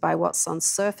infected by what's on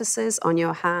surfaces, on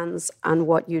your hands, and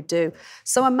what you do.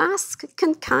 So a mask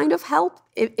can kind of help,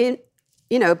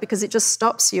 because it just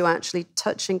stops you actually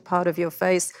touching part of your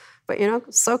face. But,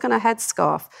 so can a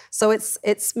headscarf. So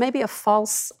it's maybe a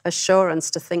false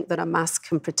assurance to think that a mask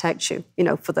can protect you,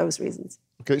 for those reasons.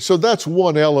 Okay, so that's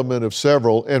one element of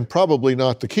several, and probably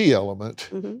not the key element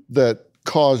that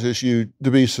causes you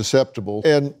to be susceptible.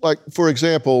 And like, for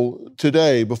example,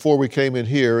 today, before we came in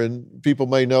here, and people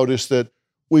may notice that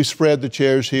we spread the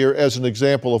chairs here as an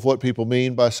example of what people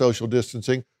mean by social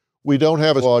distancing. We don't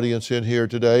have an audience in here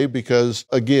today because,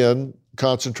 again,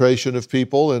 concentration of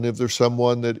people, and if there's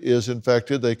someone that is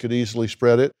infected, they could easily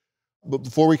spread it. But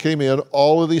before we came in,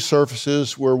 all of these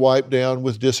surfaces were wiped down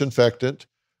with disinfectant.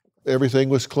 Everything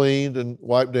was cleaned and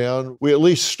wiped down. We at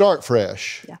least start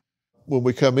fresh. Yeah. When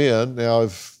we come in. Now,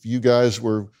 if you guys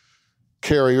were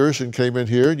carriers and came in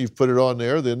here and you've put it on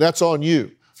there, then that's on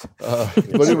you. But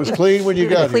it was clean when you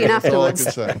got clean here. afterwards.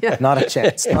 That's all I can say. Yeah. Not a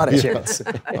chance. Not a chance.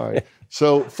 All right.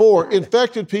 So 4,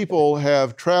 infected people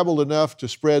have traveled enough to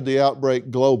spread the outbreak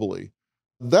globally.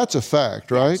 That's a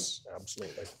fact, right? Yes,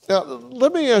 absolutely. Now,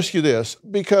 let me ask you this,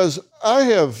 because I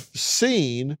have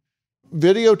seen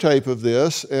videotape of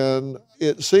this, and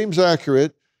it seems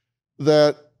accurate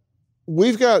that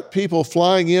we've got people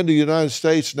flying into the United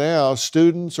States now,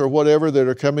 students or whatever, that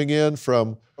are coming in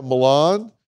from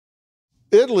Milan.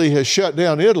 Italy has shut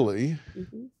down Italy,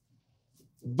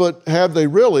 but have they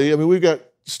really? I mean, we've got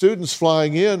students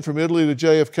flying in from Italy to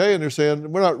JFK, and they're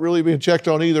saying, we're not really being checked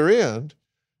on either end.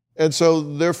 And so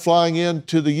they're flying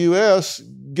into the U.S.,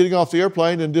 getting off the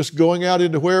airplane and just going out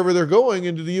into wherever they're going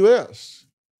into the U.S.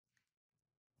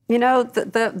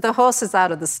 The horse is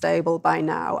out of the stable by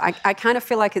now. I kind of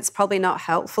feel like it's probably not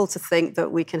helpful to think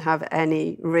that we can have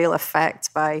any real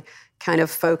effect by kind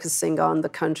of focusing on the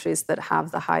countries that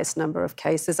have the highest number of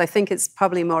cases. I think it's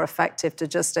probably more effective to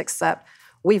just accept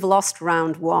we've lost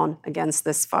round 1 against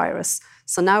this virus.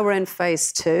 So now we're in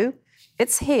phase 2.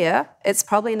 It's here. It's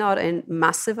probably not in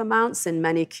massive amounts in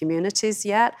many communities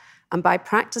yet. And by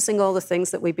practicing all the things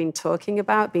that we've been talking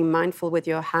about, being mindful with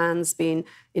your hands, being,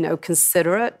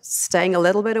 considerate, staying a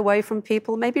little bit away from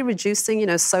people, maybe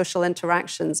reducing, social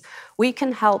interactions, we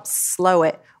can help slow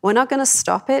it. We're not going to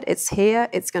stop it. It's here.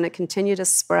 It's going to continue to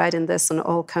spread in this and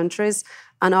all countries.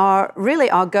 And our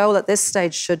goal at this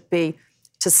stage should be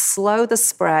to slow the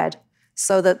spread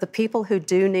so that the people who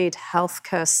do need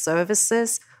healthcare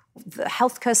services, the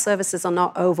healthcare services are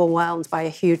not overwhelmed by a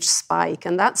huge spike.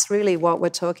 And that's really what we're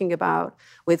talking about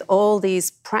with all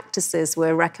these practices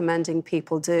we're recommending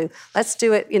people do. Let's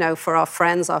do it, for our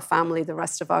friends, our family, the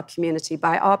rest of our community.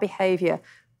 By our behavior,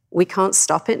 we can't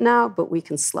stop it now, but we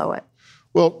can slow it.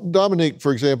 Well, Dominique,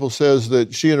 for example, says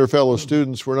that she and her fellow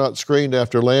students were not screened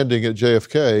after landing at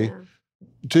JFK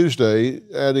Tuesday,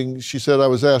 adding, she said, I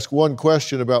was asked one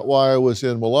question about why I was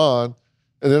in Milan,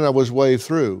 and then I was waved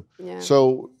through. Yeah.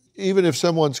 So even if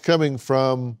someone's coming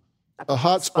from a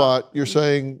hot spot, you're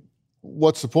saying,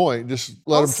 what's the point? Just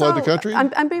let them flood the country?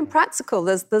 I'm being practical.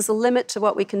 There's a limit to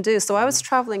what we can do. So I was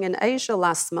traveling in Asia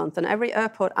last month, and every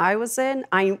airport I was in,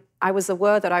 I was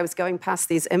aware that I was going past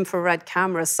these infrared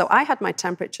cameras. So I had my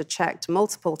temperature checked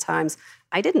multiple times.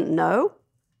 I didn't know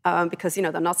because,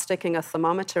 they're not sticking a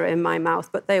thermometer in my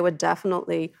mouth, but they were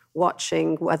definitely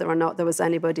watching whether or not there was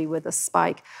anybody with a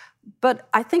spike. But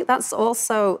I think that's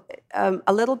also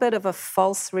a little bit of a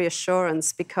false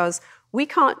reassurance because we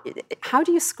can't, how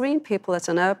do you screen people at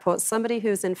an airport? Somebody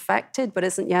who's infected but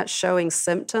isn't yet showing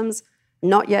symptoms,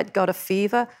 not yet got a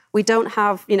fever. We don't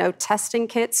have, testing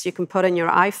kits you can put in your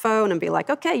iPhone and be like,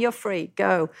 okay, you're free,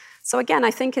 go. So again, I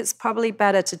think it's probably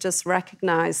better to just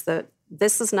recognize that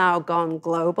this has now gone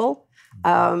global.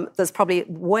 There's probably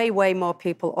way, way more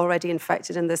people already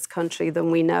infected in this country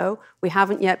than we know. We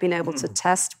haven't yet been able to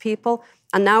test people.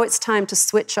 And now it's time to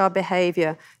switch our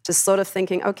behavior to sort of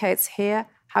thinking, okay, it's here.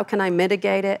 How can I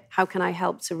mitigate it? How can I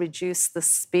help to reduce the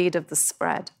speed of the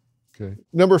spread? Okay.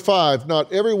 Number 5,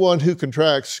 not everyone who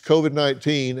contracts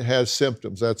COVID-19 has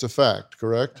symptoms. That's a fact,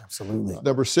 correct? Absolutely.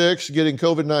 Number 6, getting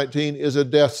COVID-19 is a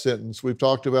death sentence. We've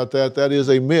talked about that. That is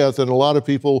a myth, and a lot of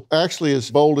people, actually,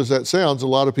 as bold as that sounds, a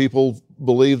lot of people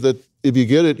believe that if you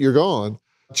get it, you're gone.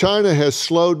 China has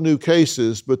slowed new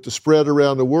cases, but the spread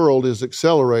around the world is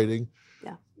accelerating.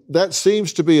 Yeah. That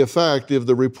seems to be a fact if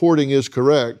the reporting is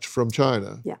correct from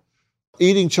China. Yeah.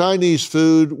 Eating Chinese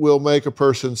food will make a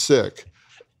person sick.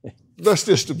 That's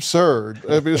just absurd.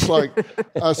 I mean, it's like,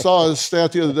 I saw a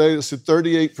stat the other day that said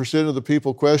 38% of the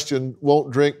people questioned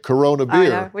won't drink Corona beer. I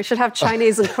know. We should have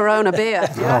Chinese and Corona beer.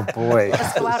 Oh, boy.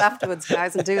 Let's go out afterwards,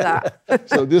 guys, and do that.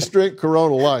 So just drink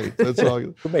Corona Light. That's all.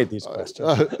 Who made these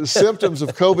questions? Symptoms of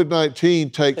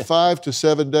COVID-19 take 5 to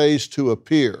 7 days to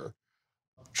appear.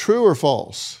 True or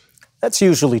false? That's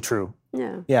usually true.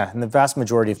 Yeah. Yeah, in the vast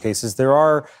majority of cases, there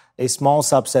are a small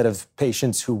subset of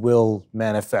patients who will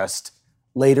manifest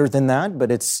later than that, but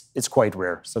it's quite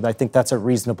rare. So I think that's a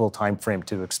reasonable time frame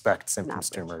to expect symptoms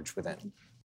to emerge within.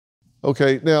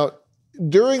 Okay, now,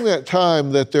 during that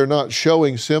time that they're not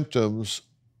showing symptoms,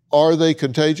 are they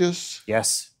contagious?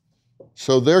 Yes.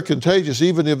 So they're contagious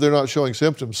even if they're not showing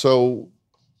symptoms. So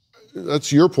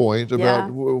that's your point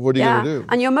about what are you going to do?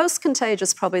 And you're most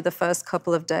contagious probably the first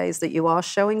couple of days that you are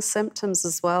showing symptoms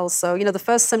as well. So, the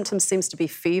first symptom seems to be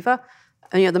fever.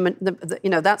 And,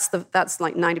 that's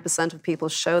like 90% of people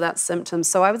show that symptom.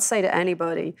 So I would say to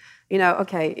anybody,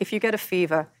 okay, if you get a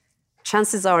fever,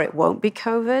 chances are it won't be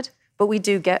COVID, but we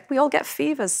all get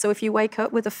fevers. So if you wake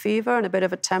up with a fever and a bit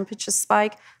of a temperature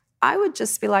spike, I would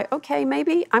just be like, okay,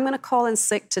 maybe I'm going to call in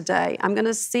sick today. I'm going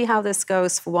to see how this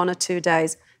goes for 1 or 2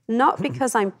 days. Not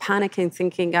because I'm panicking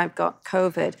thinking I've got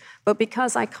COVID, but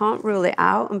because I can't rule it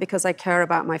out and because I care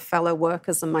about my fellow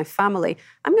workers and my family,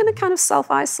 I'm going to kind of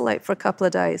self-isolate for a couple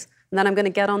of days. And then I'm going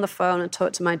to get on the phone and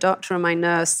talk to my doctor and my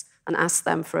nurse and ask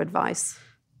them for advice.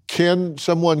 Can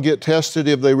someone get tested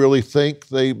if they really think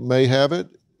they may have it?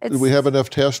 Do we have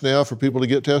enough tests now for people to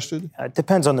get tested? It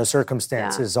depends on the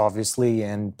circumstances, obviously,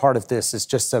 and part of this is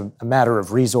just a matter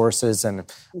of resources.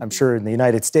 And I'm sure in the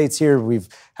United States here, we've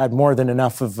had more than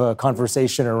enough of a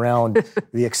conversation around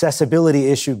the accessibility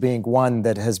issue being one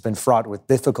that has been fraught with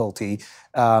difficulty.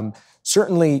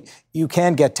 Certainly, you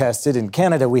can get tested. In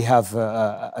Canada, we have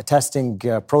a testing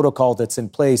protocol that's in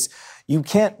place. You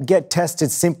can't get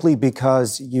tested simply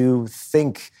because you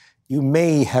think you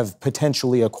may have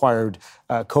potentially acquired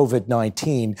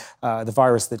COVID-19, the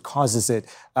virus that causes it.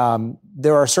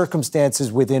 There are circumstances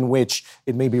within which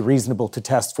it may be reasonable to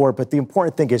test for, but the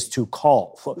important thing is to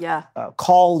call.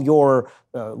 Call your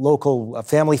local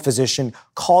family physician,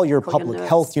 call your public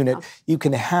health unit. You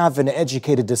can have an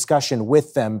educated discussion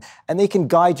with them, and they can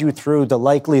guide you through the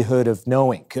likelihood of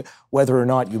knowing whether or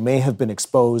not you may have been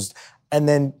exposed, and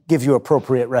then give you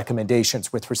appropriate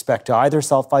recommendations with respect to either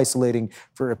self-isolating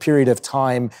for a period of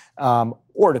time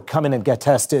or to come in and get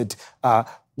tested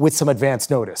with some advance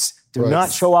notice. Do not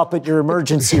show up at your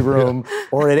emergency room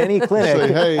or at any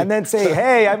clinic and then say,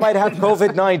 hey, I might have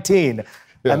COVID-19.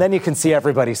 And then you can see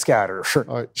everybody scatter. All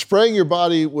right. Spraying your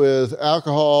body with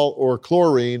alcohol or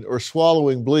chlorine or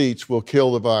swallowing bleach will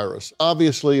kill the virus.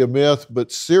 Obviously a myth,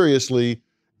 but seriously,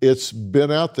 it's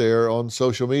been out there on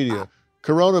social media.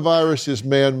 Coronavirus is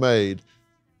man-made.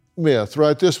 Myth,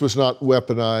 right? This was not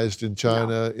weaponized in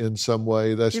China in some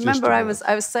way. That's Remember, I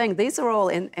was saying these are all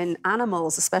in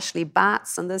animals, especially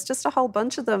bats, and there's just a whole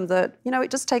bunch of them that, it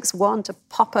just takes one to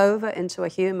pop over into a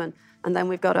human, and then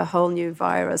we've got a whole new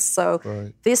virus. So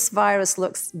this virus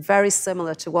looks very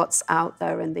similar to what's out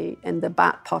there in the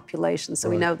bat population. So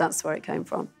we know that's where it came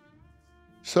from.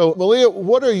 So, Malia,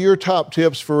 what are your top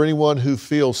tips for anyone who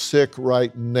feels sick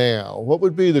right now? What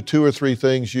would be the 2 or 3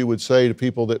 things you would say to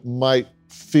people that might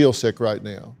feel sick right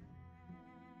now?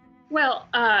 Well,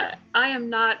 I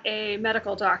am not a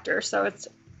medical doctor, so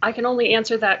I can only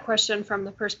answer that question from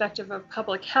the perspective of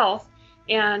public health.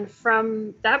 And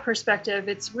from that perspective,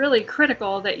 it's really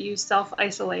critical that you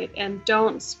self-isolate and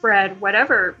don't spread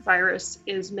whatever virus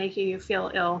is making you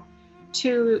feel ill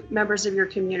to members of your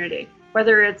community,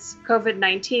 whether it's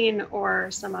COVID-19 or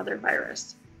some other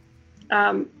virus.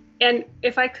 And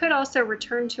if I could also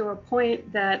return to a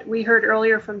point that we heard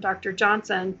earlier from Dr.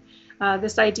 Johnson,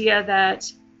 this idea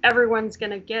that everyone's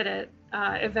going to get it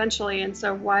eventually, and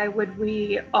so why would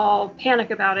we all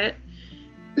panic about it?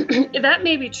 That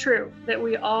may be true, that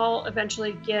we all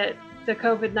eventually get the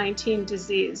COVID-19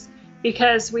 disease,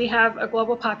 because we have a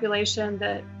global population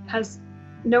that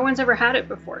no one's ever had it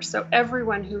before. So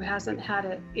everyone who hasn't had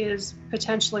it is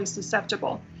potentially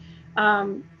susceptible.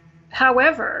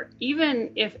 However,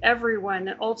 even if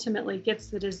everyone ultimately gets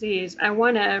the disease, I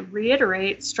want to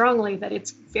reiterate strongly that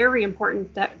it's very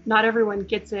important that not everyone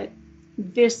gets it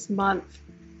this month,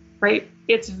 right?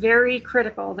 It's very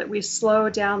critical that we slow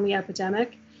down the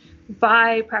epidemic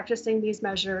by practicing these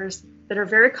measures that are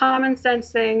very common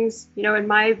sense things. In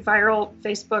my viral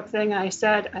Facebook thing,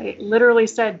 I literally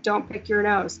said, don't pick your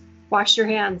nose, wash your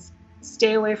hands,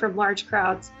 stay away from large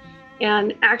crowds.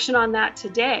 And action on that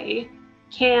today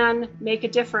can make a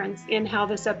difference in how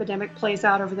this epidemic plays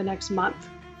out over the next month.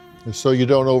 And so you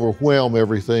don't overwhelm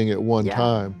everything at one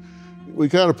time. We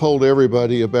kind of polled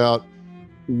everybody about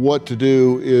what to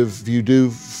do if you do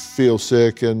feel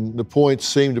sick, and the points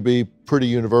seem to be pretty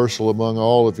universal among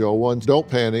all of y'all. One, don't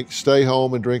panic, stay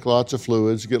home and drink lots of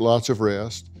fluids, get lots of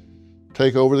rest,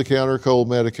 take over-the-counter cold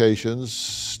medications,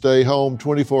 stay home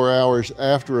 24 hours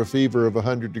after a fever of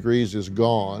 100 degrees is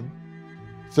gone.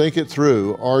 Think it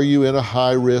through. Are you in a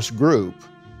high-risk group?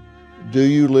 Do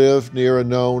you live near a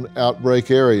known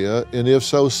outbreak area? And if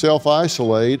so,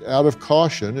 self-isolate out of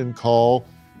caution and call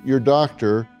your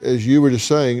doctor. As you were just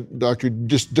saying, doctor,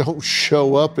 just don't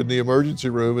show up in the emergency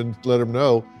room and let them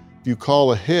know. If you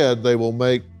call ahead, they will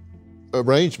make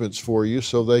arrangements for you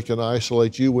so they can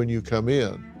isolate you when you come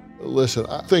in. Listen,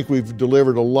 I think we've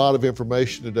delivered a lot of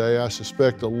information today. I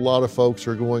suspect a lot of folks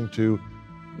are going to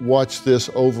watch this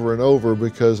over and over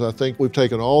because I think we've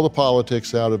taken all the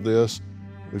politics out of this.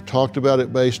 We've talked about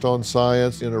it based on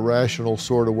science in a rational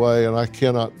sort of way, and I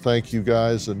cannot thank you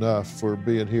guys enough for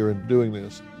being here and doing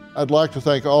this. I'd like to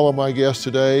thank all of my guests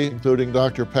today, including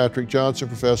Dr. Patrick Johnson,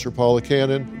 Professor Paula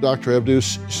Cannon, Dr.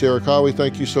 Abdus Sharakawi,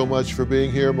 thank you so much for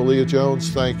being here. Malia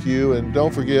Jones, thank you. And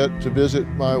don't forget to visit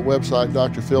my website,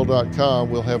 drphil.com.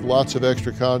 We'll have lots of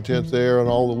extra content there and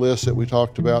all the lists that we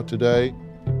talked about today.